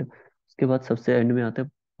and उसके बाद सबसे एंड में आता है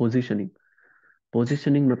पोजीशनिंग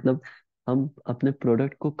पोजीशनिंग मतलब हम अपने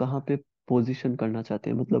प्रोडक्ट को कहाँ पे पोजीशन करना चाहते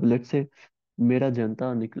हैं मतलब लेट्स से मेरा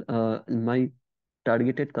जनता निकल my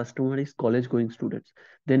targeted customer is college going students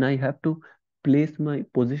then I have to place my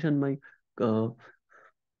position my uh,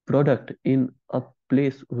 product in a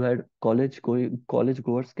place where college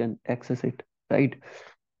goers can access it right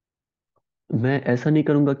मैं ऐसा नहीं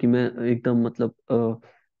करूंगा कि मैं एकदम मतलब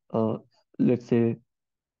लेट्स से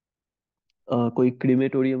कोई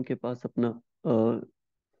क्रीमेटोरियम के पास अपना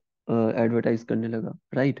एडवर्टाइज करने लगा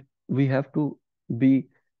right we have to be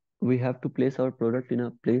we have to place our product in a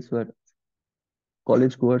place where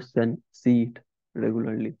college goers can see it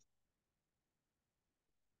regularly.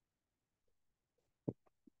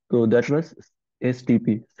 So that was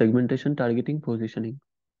STP, segmentation, targeting, positioning.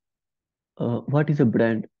 What is a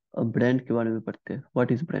brand? A brand के बारे में पढ़ते हैं.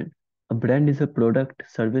 What is brand? A brand is a product,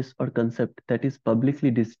 service, or concept that is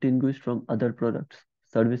publicly distinguished from other products,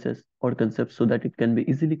 services, or concepts so that it can be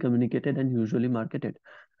easily communicated and usually marketed.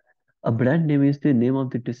 A brand name is the name of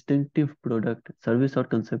the distinctive product, service, or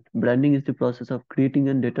concept. Branding is the process of creating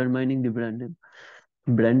and determining the brand name.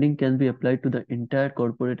 Branding can be applied to the entire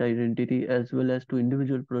corporate identity as well as to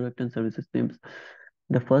individual product and services names.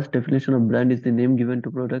 The first definition of brand is the name given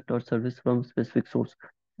to product or service from specific source.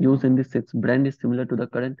 Used in this sense, brand is similar to the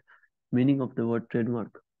current meaning of the word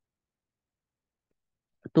trademark.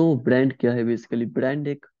 तो brand क्या है basically brand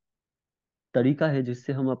एक तरीका है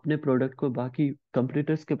जिससे हम अपने product को बाकी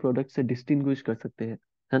कंपटीटर्स के प्रोडक्ट से डिस्टिंग्विश कर सकते हैं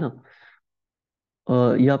है ना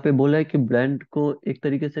यहाँ पे बोला है कि ब्रांड को एक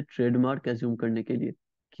तरीके से ट्रेडमार्क एज्यूम करने के लिए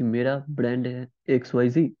कि मेरा ब्रांड है एक्स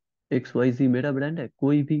वाई जी मेरा ब्रांड है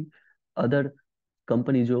कोई भी अदर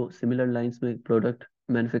कंपनी जो सिमिलर लाइंस में प्रोडक्ट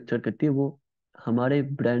मैन्युफैक्चर करती है वो हमारे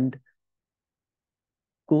ब्रांड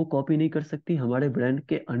को कॉपी नहीं कर सकती हमारे ब्रांड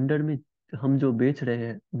के अंडर में हम जो बेच रहे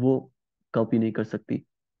हैं वो कॉपी नहीं कर सकती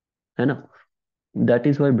है ना that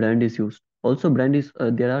is why brand is used also brand is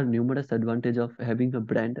there are numerous advantage of having a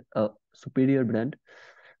brand a superior brand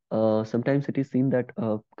sometimes it is seen that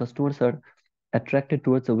customers are attracted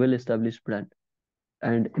towards a well-established brand,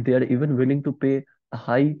 and they are even willing to pay a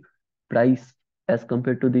high price as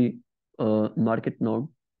compared to the market norm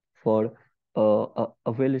for a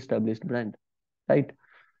well-established brand. Right.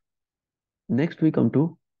 Next, we come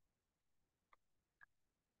to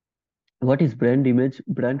what is brand image,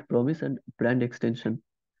 brand promise, and brand extension.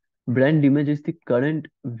 Brand image is the current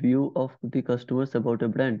view of the customers about a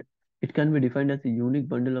brand. It can be defined as a unique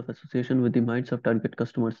bundle of association with the minds of target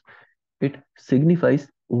customers. It signifies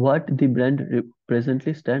what the brand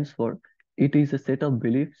presently stands for. It is a set of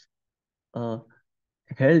beliefs uh,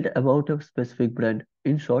 held about a specific brand.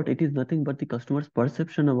 In short, it is nothing but the customer's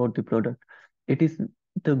perception about the product. It is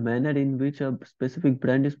the manner in which a specific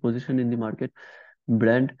brand is positioned in the market.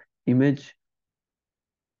 Brand image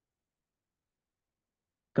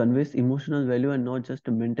conveys emotional value and not just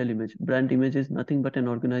a mental image. Brand image is nothing but an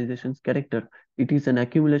organization's character. It is an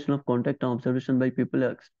accumulation of contact and observation by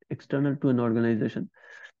people external to an organization.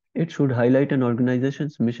 It should highlight an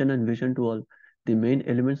organization's mission and vision to all. The main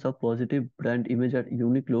elements of positive brand image are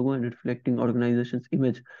unique logo and reflecting organization's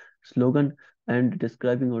image, slogan and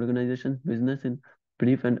describing organization's business in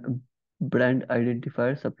brief, and brand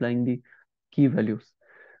identifier supplying the key values.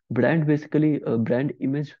 Brand basically brand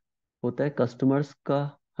image होता है customers का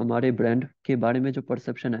हमारे brand के बारे में जो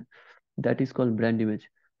perception है, that is called brand image.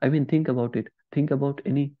 I mean think about it, think about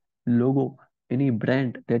any logo, any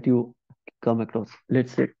brand that you come across.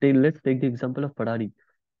 Let's take the example of Ferrari.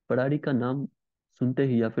 Ferrari का नाम सुनते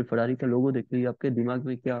ही या फिर फरारी का लोगो देखते ही आपके दिमाग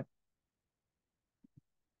में क्या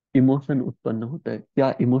इमोशन उत्पन्न होता है,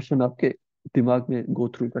 क्या इमोशन आपके दिमाग में गो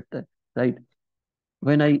थ्रू करता है, राइट?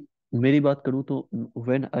 व्हेन आई मेरी बात करूं तो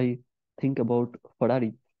when I think about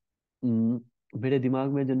Ferrari, मेरे दिमाग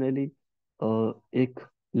में जनरली एक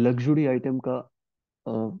लग्जरी आइटम का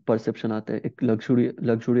परसेप्शन आता है, एक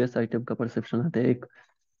लग्जूरियस आइटम का परसेप्शन आता है, एक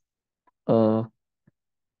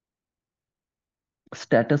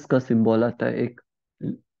स्टेटस का सिंबल आता है, एक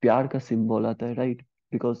प्यार का सिंबल आता है, right?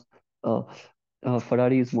 Because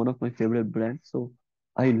Ferrari is one of my favourite brand, so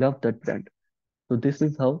I love that brand. So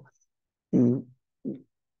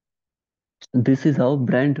this is how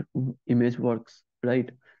brand image works, right?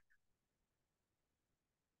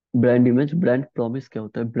 Brand image, brand promise क्या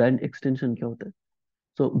होता है, ब्रांड एक्सटेंशन क्या होता है?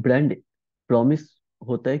 सो ब्रांड प्रॉमिस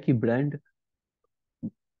होता है कि brand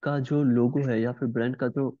का जो लोगो है या फिर ब्रांड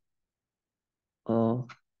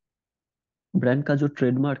का जो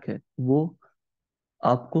ट्रेडमार्क है, वो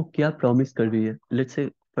आपको क्या प्रॉमिस कर रही है. लेट्स से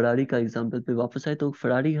फरारी का एग्जांपल पे वापस आए, तो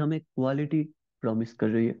फरारी हमें क्वालिटी प्रॉमिस कर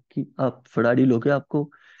रही है कि आप फरारी लोगे, आपको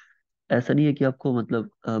ऐसा नहीं है कि आपको मतलब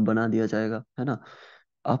बना दिया जाएगा, है ना?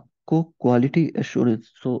 आपको quality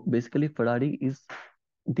assurance. So basically Ferrari is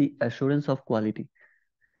the assurance of quality.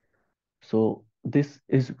 So this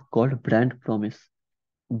is called brand promise.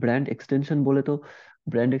 Brand extension बोले तो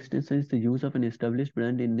brand extension is the use of N established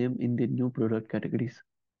brand in name in the new product categories.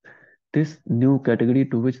 This new category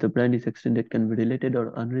to which the brand is extended can be related or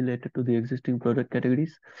unrelated to the existing product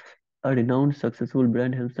categories. A renowned successful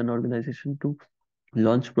brand helps an organization to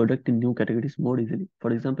launch product in new categories more easily.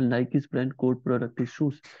 For example, Nike's brand code product is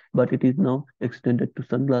shoes, but it is now extended to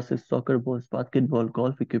sunglasses, soccer balls, basketball,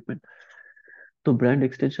 golf equipment. तो brand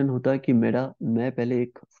extension होता है कि मैं पहले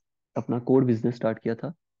एक अपना code business start किया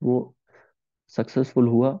था, वो सक्सेसफुल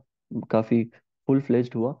हुआ, काफी फुल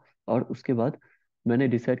फ्लेज्ड हुआ, और उसके बाद मैंने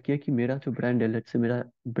डिसाइड किया कि मेरा जो ब्रांड है, लेट्स से मेरा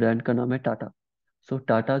ब्रांड का नाम है टाटा. सो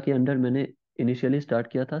टाटा के अंडर मैंने इनिशियली स्टार्ट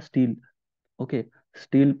किया था स्टील. ओके,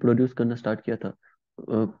 स्टील प्रोड्यूस करना स्टार्ट किया था.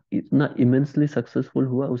 इतना इमेंसली सक्सेसफुल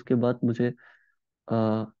हुआ, उसके बाद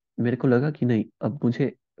मेरे को लगा कि नहीं, अब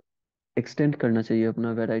मुझे एक्सटेंड करना चाहिए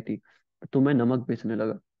अपना वैरायटी. तो मैं नमक बेचने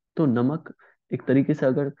लगा. तो नमक एक तरीके से,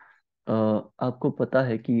 अगर आपको पता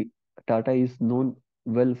है कि Tata is known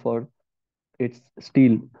well for its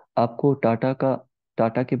steel, आपको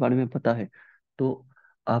टाटा के बारे में पता है, तो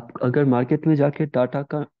आप अगर मार्केट में जाके टाटा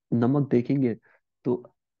का नमक देखेंगे,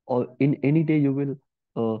 तो और in any day you will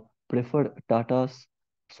prefer Tata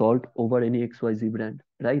salt over any x Y ji brand,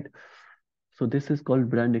 right? So this is called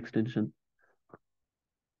brand extension.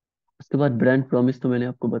 उसके बाद ब्रांड प्रॉमिस तो मैंने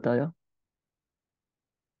आपको बताया.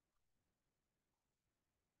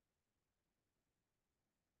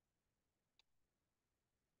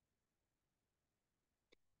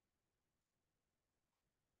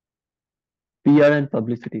 PR and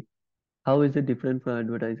publicity. How is it different from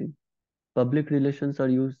advertising? Public relations are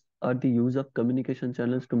the use of communication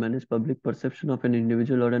channels to manage public perception of an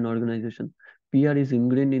individual or an organization. PR is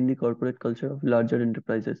ingrained in the corporate culture of larger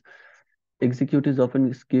enterprises. Executives often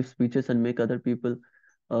give speeches and make other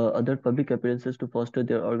public appearances to foster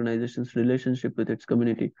their organization's relationship with its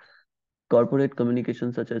community. Corporate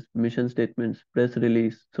communications such as mission statements, press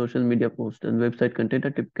release, social media posts, and website content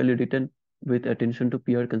are typically written with attention to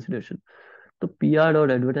PR consideration. तो PR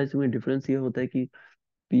और advertising में difference ये होता है कि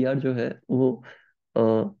PR जो है वो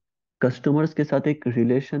कस्टमर्स के साथ एक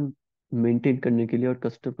रिलेशन मेंटेन करने के लिए, और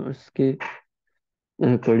कस्टमर्स के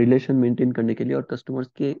रिलेशन मेंटेन करने के लिए और कस्टमर्स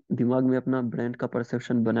के दिमाग में अपना ब्रांड का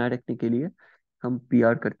परसेप्शन बनाए रखने के लिए हम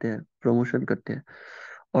PR करते हैं, प्रमोशन करते हैं.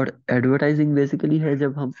 और एडवर्टाइजिंग बेसिकली है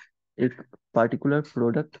जब हम एक पार्टिकुलर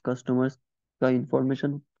प्रोडक्ट कस्टमर्स का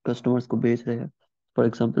इंफॉर्मेशन कस्टमर्स को बेच रहे हैं। फॉर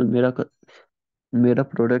एग्जांपल मेरा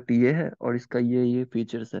प्रोडक्ट ये है और इसका ये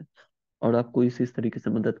फीचर्स है, और आपको इस तरीके से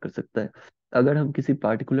मदद कर सकता है। अगर हम किसी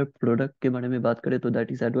पार्टिकुलर प्रोडक्ट के बारे में बात करें तो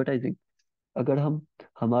दैट इज एडवर्टाइजिंग। अगर हम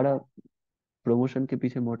हमारा प्रमोशन के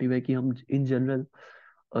पीछे मोटिव है कि हम इन जनरल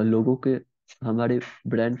लोगों के हमारे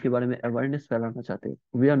ब्रांड के बारे में अवेयरनेस फैलाना चाहते हैं,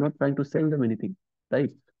 we are not trying to sell them anything,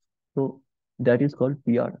 right? तो that is called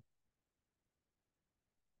PR.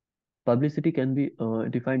 Publicity can be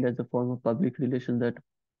defined as a form of public relation that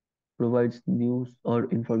provides news or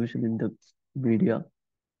information in the media.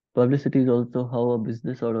 Publicity is also how a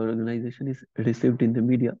business or organization is received in the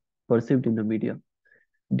media, perceived in the media.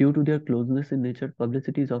 Due to their closeness in nature,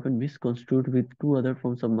 publicity is often misconstrued with two other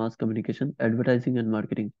forms of mass communication, advertising and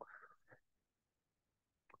marketing.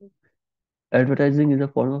 Advertising is a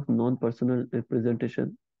form of non-personal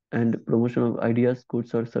representation and promotion of ideas,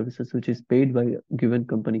 goods, or services which is paid by a given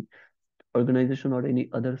company, organization, or any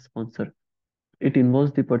other sponsor. It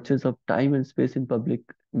involves the purchase of time and space in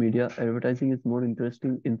public media. Advertising is more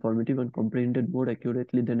interesting, informative, and comprehended more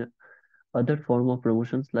accurately than other form of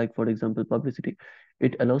promotions, like, for example, publicity.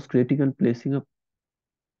 It allows creating and placing a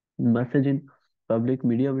message in public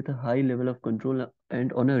media with a high level of control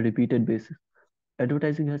and on a repeated basis.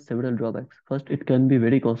 Advertising has several drawbacks. First, it can be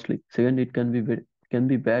very costly. Second, can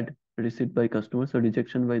be bad received by customers or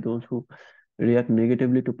rejection by those who react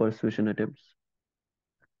negatively to persuasion attempts.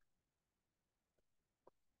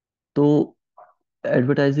 तो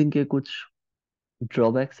advertising के कुछ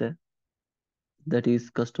drawbacks है, that is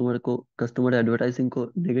customer advertising को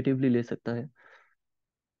negatively ले सकता है।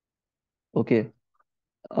 Okay,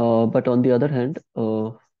 but on the other hand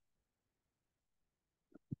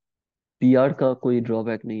PR का कोई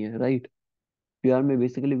ड्रॉबैक नहीं है, राइट? पीआर में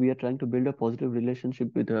basically we are trying to build a positive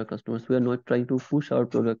relationship with our customers, we are not trying to push our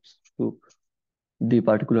products to the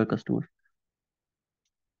particular customer.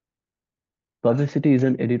 Publicity is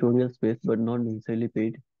an editorial space but not necessarily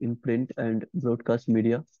paid in print and broadcast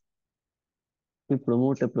media to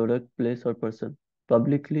promote a product, place, or person.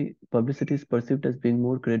 Publicity is perceived as being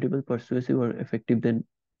more credible, persuasive, or effective than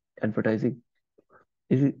advertising.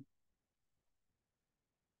 It,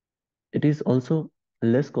 it is also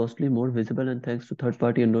less costly, more visible, and thanks to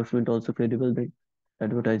third-party endorsement, also credible than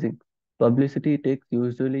advertising. Publicity takes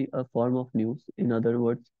usually a form of news. In other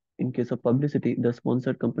words, in case of publicity, the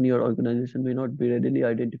sponsored company or organization may not be readily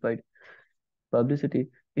identified. Publicity,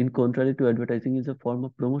 in contrary to advertising, is a form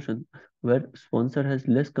of promotion where sponsor has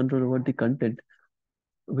less control over the content,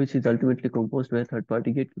 which is ultimately composed by a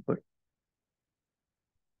third-party gatekeeper.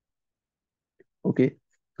 Okay,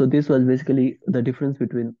 so this was basically the difference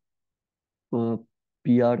between uh,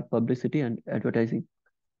 PR, publicity, and advertising.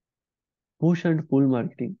 Push and pull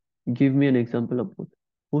marketing, give me an example of both.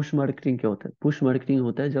 Push marketing क्या होता है? Push marketing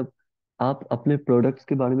होता है जब आप अपने products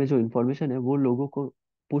के बारे में जो इन्फॉर्मेशन है वो लोगों को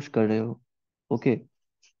पुश कर रहे हो। ओके,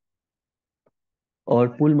 और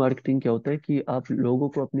पुल मार्केटिंग क्या होता है कि आप लोगों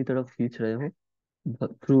को अपनी तरफ खींच रहे हो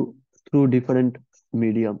through through different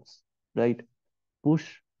mediums, right? Push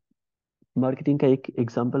marketing का एक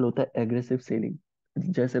एग्जांपल होता है एग्रेसिव सेलिंग,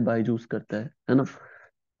 जैसे बायजूस करता है ना?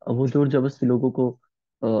 अब वो जोर जबरदस्ती लोगों को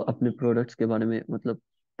अपने प्रोडक्ट्स के बारे में, मतलब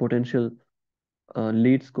पोटेंशियल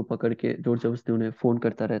लीड्स को पकड़ के जोर जबरदस्ती उन्हें फोन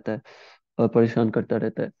करता रहता है, परेशान करता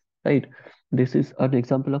रहता है, right? This is an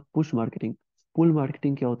example of push marketing. Pull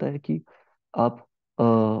marketing क्या होता है कि आप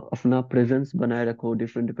अपना प्रेजेंस बनाए रखो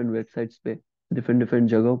डिफरेंट डिफरेंट वेबसाइट्स पे, डिफरेंट डिफरेंट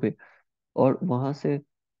जगहों पे, और वहां से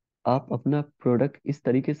आप अपना प्रोडक्ट इस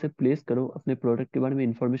तरीके से प्लेस करो, अपने प्रोडक्ट के बारे में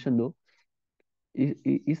इंफॉर्मेशन दो,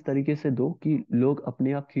 इस तरीके से दो कि लोग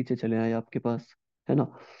अपने आप खींचे चले आए आपके पास, है ना?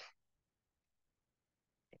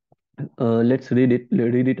 Let's read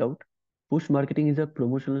it out. Push marketing is a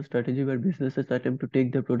promotional strategy where businesses attempt to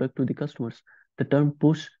take their product to the customers. The term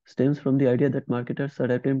push stems from the idea that marketers are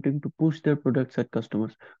attempting to push their products at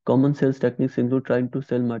customers. Common sales techniques include trying to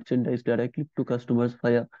sell merchandise directly to customers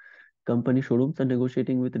via company showrooms and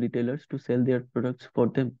negotiating with retailers to sell their products for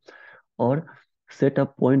them, or set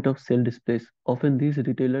up point of sale displays. Often these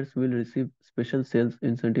retailers will receive special sales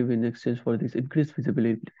incentive in exchange for this increased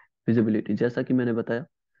visibility. जैसा कि मैंने बताया,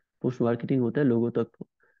 push marketing होता है लोगों तक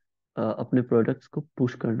अपने products को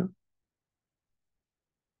पुश करना।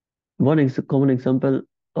 Common example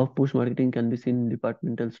of push marketing can be seen in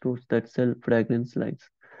departmental stores that sell fragrance lines.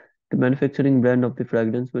 The manufacturing brand of the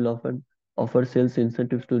fragrance will often offer sales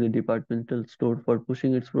incentives to the departmental store for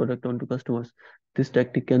pushing its product onto customers. This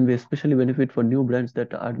tactic can be especially benefit for new brands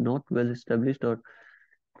that are not well established, or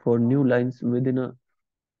for new lines within a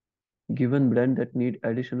given brand that need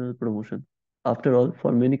additional promotion. After all,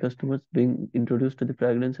 for many customers, being introduced to the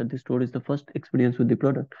fragrance at the store is the first experience with the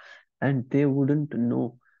product, and they wouldn't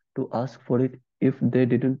know to ask for it if they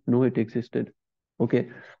didn't know it existed. Okay,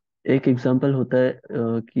 एक example होता है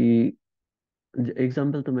कि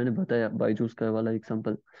example तो मैंने बताया बायजूस का वाला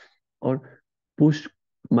example. और पुश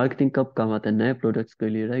मार्केटिंग कब काम आता है? नए प्रोडक्ट्स के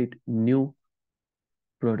लिए, राइट? न्यू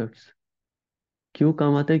प्रोडक्ट्स क्यों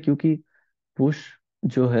काम आता है? क्योंकि पुश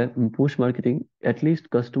जो है, पुश मार्केटिंग एटलीस्ट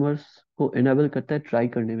कस्टमर्स को इनेबल करता है ट्राई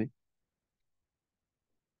करने में,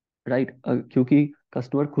 राइट? क्योंकि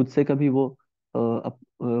कस्टमर खुद से कभी वो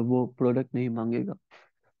प्रोडक्ट नहीं मांगेगा,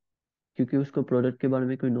 क्योंकि उसको प्रोडक्ट के बारे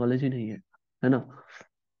में कोई नॉलेज ही नहीं है ना?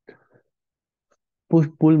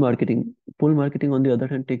 Pull marketing. Pull marketing, on the other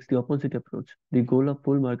hand, takes the opposite approach. The goal of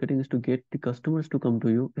pull marketing is to get the customers to come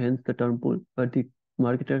to you, hence the term pull. But the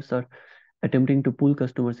marketers are attempting to pull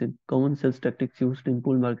customers in. Common sales tactics used in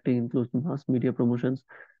pull marketing include mass media promotions,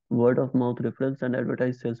 word of mouth reference, and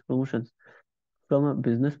advertised sales promotions. From a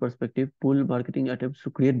business perspective, pull marketing attempts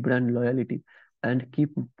to create brand loyalty and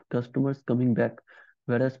keep customers coming back,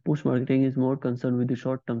 whereas push marketing is more concerned with the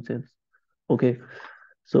short-term sales. Okay,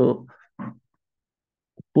 so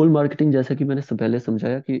pull marketing, जैसा कि मैंने पहले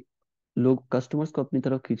समझाया कि लोग customers को अपनी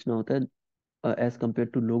तरफ खींचना होता है एज कम्पेयर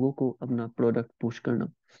टू लोगों को अपना प्रोडक्ट पुश करना।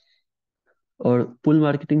 और पुल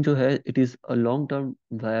मार्केटिंग जो है, it is a long term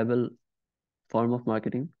viable form of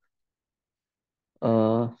marketing.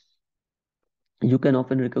 You can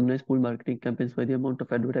often recognize pull marketing campaigns by the amount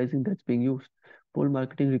of advertising that's being used. Pull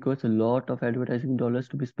marketing requires a lot of advertising dollars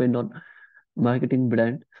to be spent on marketing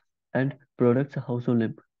brand and products a household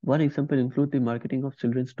name. One example includes the marketing of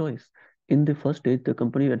children's toys. In the first stage, the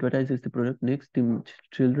company advertises the product. Next, the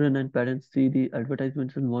children and parents see the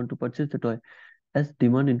advertisements and want to purchase the toy. As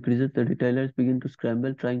demand increases, the retailers begin to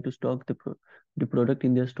scramble trying to stock the product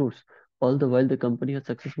in their stores. All the while, the company has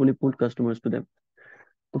successfully pulled customers to them.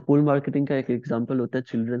 तो पुल marketing का एक example होता है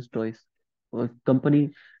children's toys. Company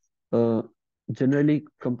generally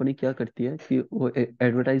company क्या करती है कि वो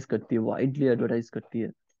एडवर्टाइज करती है, वाइडली एडवर्टाइज करती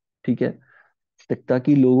है, ठीक है?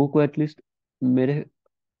 ताकि लोगों को एटलीस्ट मेरे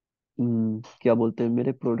क्या बोलते हैं,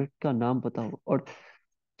 मेरे प्रोडक्ट का नाम पता हो। और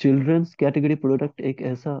चिल्ड्रंस कैटेगरी प्रोडक्ट एक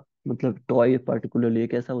ऐसा, मतलब टॉय पार्टिकुलरली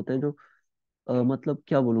एक ऐसा होता है जो मतलब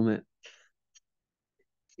क्या बोलूं मैं,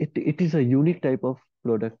 it is a unique type of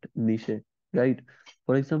product niche, right?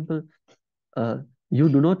 For example, uh, you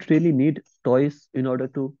do not really need toys in order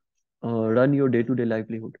to run your day-to-day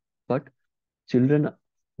livelihood, but children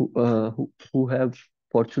who have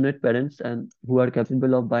fortunate parents and who are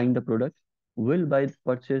capable of buying the product will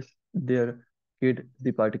purchase their kid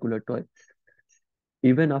the particular toy,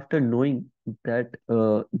 even after knowing that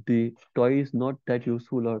the toy is not that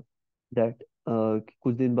useful, or that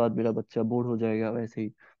कुछ दिन बाद मेरा बच्चा bore हो जाएगा वैसे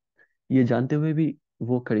ही, ये जानते हुए भी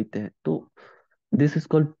वो खरीदते हैं। तो this is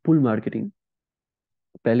called pull marketing.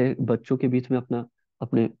 पहले बच्चों के बीच में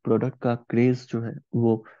अपने प्रोडक्ट का क्रेज जो है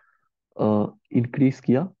वो इंक्रीज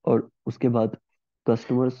किया, और उसके बाद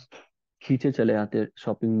कस्टमर्स खींचे चले आते हैं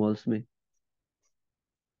शॉपिंग मॉल्स में।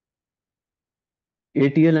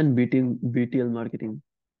 ATL and BTL marketing,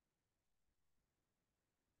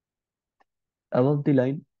 above the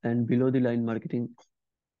line and below the line marketing.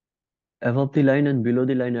 Above the line and below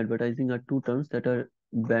the line advertising are two terms that are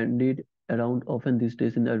bandied around often these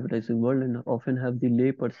days in the advertising world, and often have the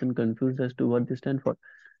lay person confused as to what they stand for.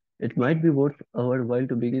 It might be worth our while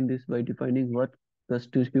to begin this by defining what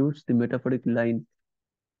constitutes the metaphoric line.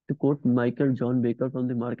 To quote Michael John Baker from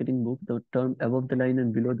the marketing book, the term above the line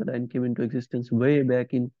and below the line came into existence way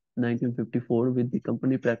back in 1954 with the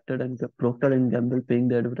company Procter and Gamble paying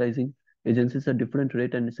the advertising agencies a different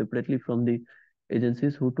rate and separately from the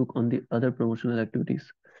agencies who took on the other promotional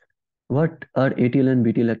activities. What are ATL and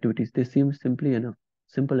BTL activities? They seem simple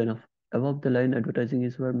enough. Above the line advertising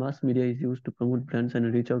is where mass media is used to promote brands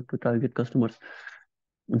and reach out to target customers.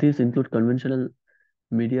 These include conventional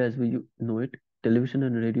media as we know it, television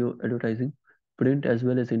and radio advertising, print as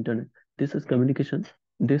well as internet. This is communication.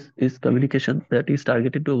 This is communication that is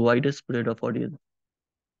targeted to a wider spread of audience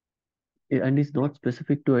and is not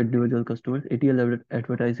specific to individual customers. ATL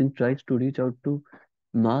advertising tries to reach out to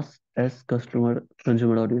mass as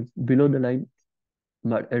consumer audience. Below the line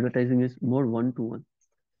advertising is more one-to-one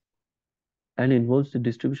and involves the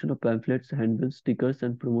distribution of pamphlets, handbills, stickers,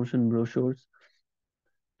 and promotion brochures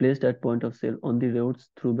placed at point of sale on the roads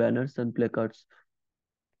through banners and placards.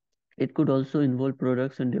 It could also involve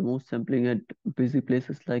products and demos sampling at busy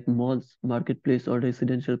places like malls, marketplace, or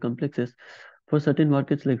residential complexes. For certain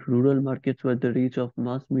markets like rural markets where the reach of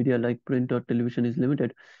mass media like print or television is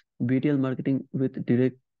limited, BTL marketing with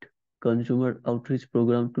direct consumer outreach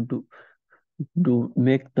program to do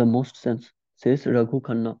make the most sense. says Raghu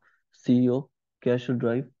Khanna, CEO, Cash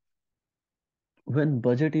Drive. When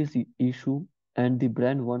budget is issue and the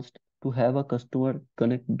brand wants to have a customer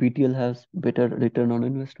connect, BTL has better return on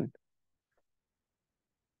investment.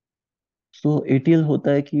 So ATL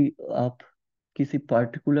होता है कि आप किसी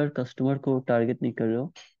particular customer को target नहीं कर रहे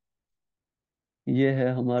हो। ये है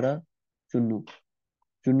हमारा चुन्नू।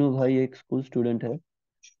 चुन्नू भाई एक स्कूल स्टूडेंट है।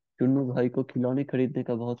 चुन्नू भाई को खिलौने खरीदने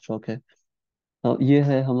का बहुत शौक है। हाँ, ये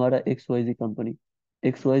है हमारा एक्स वाई जी कंपनी।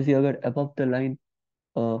 एक्स वाई जी अगर above the line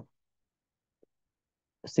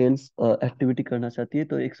sales activity करना चाहती है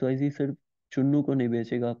तो एक्स वाई जी सिर्फ चुन्नू को नहीं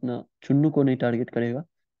बेचेगा, अपना चुन्नू को नहीं टारगेट करेगा,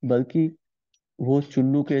 बल्कि वो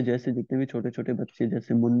चुन्नू के जैसे जितने भी छोटे छोटे बच्चे,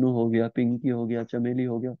 जैसे मुन्नू हो गया, पिंकी हो गया, चमेली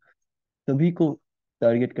हो गया, सभी को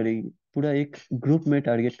टारगेट करेगी। पूरा एक ग्रुप में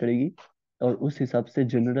टारगेट करेगी और उस हिसाब से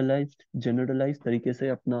जनरलाइज तरीके से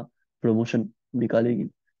अपना प्रमोशन निकालेगी।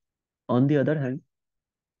 On the other hand,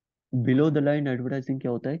 below the line advertising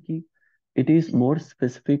क्या होता है कि it is more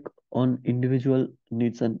specific on individual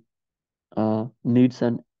needs and needs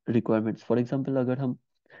and requirements. For example, अगर हम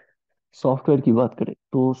सॉफ्टवेयर की बात करें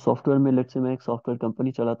तो सॉफ्टवेयर में लेट्स से मैं एक सॉफ्टवेयर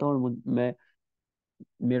कंपनी चलाता हूँ और मैं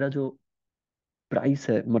मेरा जो प्राइस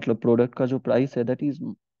है, मतलब प्रोडक्ट का जो प्राइस है, दैट इज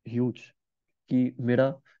ह्यूज। कि मेरा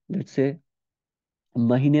लेट्स से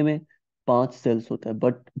महीने में 5 सेल्स होता है,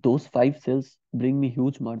 but those 5 sales bring me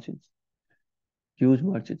huge margins.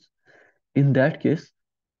 In that case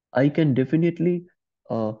I can definitely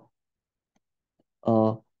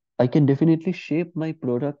I can definitely shape my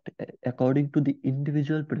product according to the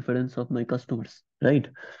individual preference of my customers, right?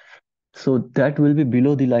 So that will be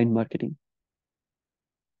below the line marketing.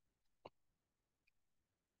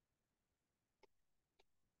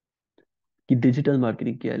 कि digital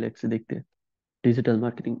marketing क्या है, let's say देखते हैं। Digital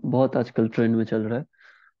marketing बहुत आजकल trend में चल रहा है।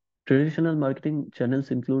 Traditional marketing channels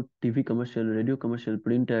include TV commercial, radio commercial,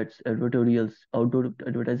 print ads, editorials, outdoor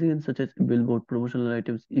advertising, and such as billboard, promotional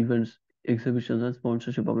items, events, exhibitions, and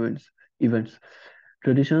sponsorship events.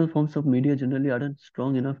 Traditional forms of media generally aren't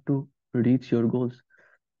strong enough to reach your goals.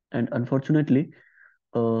 And unfortunately,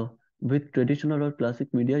 uh, with traditional or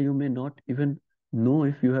classic media, you may not even know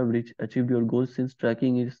if you have achieved your goals since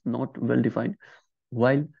tracking is not well defined.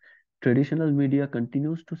 While traditional media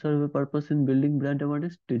continues to serve a purpose in building brand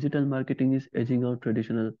awareness, digital marketing is edging out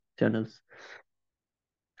traditional channels.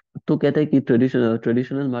 तो कहते हैं कि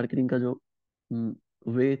traditional marketing का जो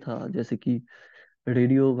वे था, जैसे कि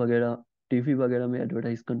radio वगैरह, टीवी वगैरह में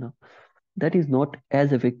एडवर्टाइज करना, that is not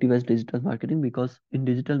as effective as digital marketing, because in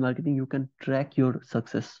digital marketing you can track your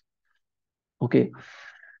success. Okay,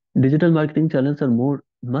 digital marketing channels are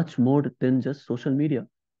much more than just social media.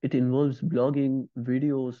 It involves blogging,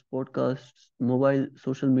 videos, podcasts, mobile,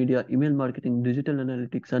 social media, email marketing, digital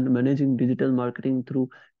analytics, and managing digital marketing through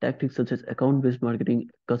tactics such as account-based marketing,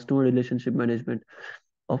 customer relationship management.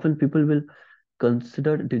 Often people will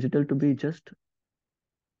consider digital to be just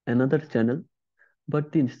another channel,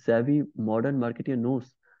 but the savvy modern marketer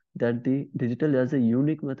knows that the digital is a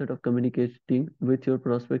unique method of communicating with your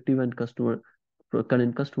prospective and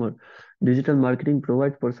current customer. Digital marketing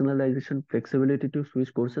provides personalization, flexibility to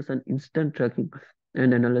switch courses, and instant tracking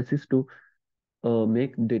and analysis to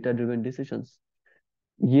make data-driven decisions.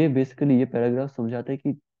 ये basically ये paragraph समझाता है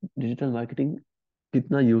कि digital marketing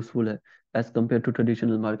कितना useful है as compare to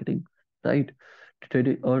traditional marketing, right.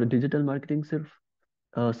 और digital marketing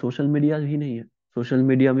सिर्फ social media ही नहीं है। सोशल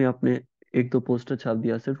मीडिया में आपने एक दो पोस्टर छाप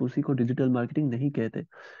दिया, सिर्फ उसी को डिजिटल मार्केटिंग नहीं कहते।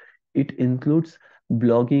 It includes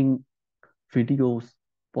blogging, videos,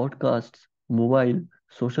 podcast, mobile,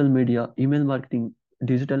 social media, email marketing,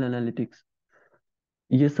 digital analytics,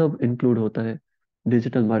 ये सब इंक्लूड होता है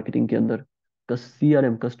डिजिटल मार्केटिंग के अंदर।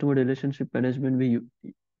 सीआरएम, कस्टमर रिलेशनशिप मैनेजमेंट भी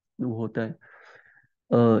होता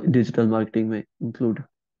है डिजिटल मार्केटिंग में include.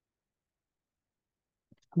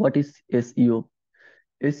 What is SEO?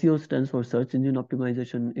 SEO stands for search engine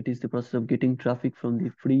optimization. It is the process of getting traffic from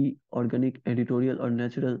the free, organic, editorial, or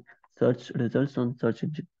natural search results on search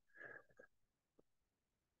engine.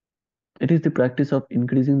 It is the practice of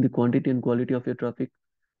increasing the quantity and quality of your traffic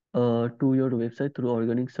to your website through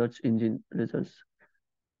organic search engine results.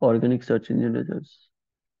 Organic search engine results.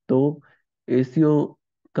 तो SEO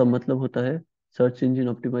का मतलब होता है search engine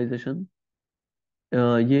optimisation.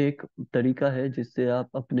 ये एक तरीका है जिससे आप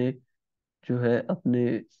अपने जो है अपने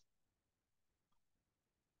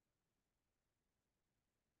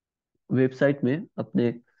वेबसाइट में, अपने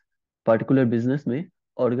पार्टिकुलर बिजनेस में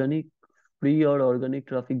ऑर्गेनिक, फ्री और ऑर्गेनिक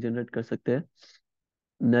ट्रैफिक जनरेट कर सकते हैं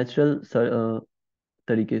नेचुरल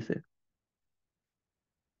तरीके से।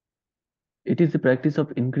 It is the practice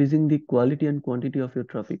of increasing the quality and quantity of your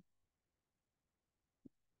traffic.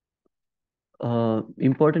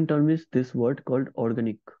 Important term is this word called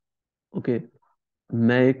organic. Okay.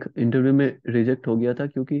 मैं एक इंटरव्यू में रिजेक्ट हो गया था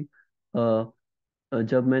क्योंकि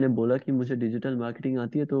जब मैंने बोला कि मुझे डिजिटल मार्केटिंग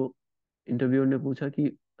आती है, तो इंटरव्यूअर ने पूछा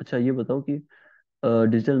कि अच्छा ये बताओ कि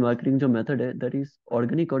डिजिटल मार्केटिंग जो मेथड है दैट इज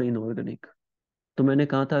ऑर्गेनिक और इनऑर्गेनिक. तो मैंने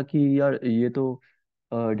कहा था कि यार ये तो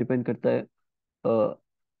डिपेंड करता है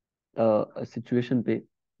सिचुएशन पे,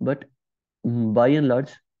 but by and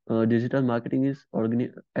large digital marketing is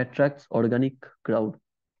organic, attracts organic crowd.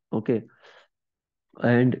 Okay.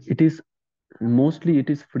 And it is mostly it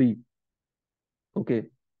is free. Okay.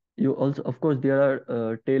 You also, of course, there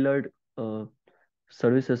are tailored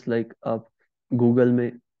services like आप Google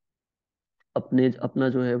में अपने अपना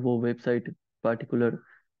जो है वो website particular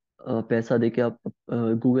पैसा देके आप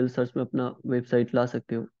गूगल सर्च में अपना वेबसाइट ला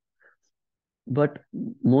सकते हो. But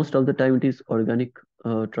most of the time it is organic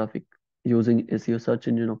traffic using SEO, search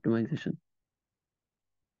engine optimization.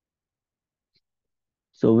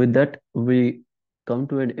 So with that, we come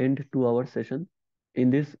to an end to our session.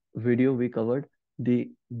 In this video, we covered the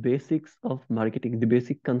basics of marketing, the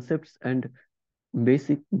basic concepts and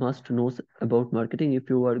basic must knows about marketing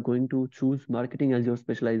if you are going to choose marketing as your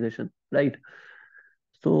specialization, right?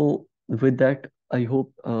 So with that, I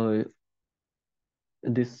hope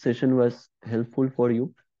this session was helpful for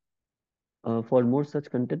you. For more such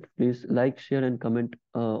content, please like, share, and comment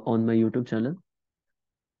on my YouTube channel,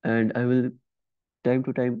 and I will time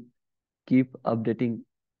to time keep updating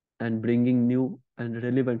and bringing new and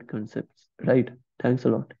relevant concepts. Right? Thanks a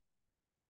lot.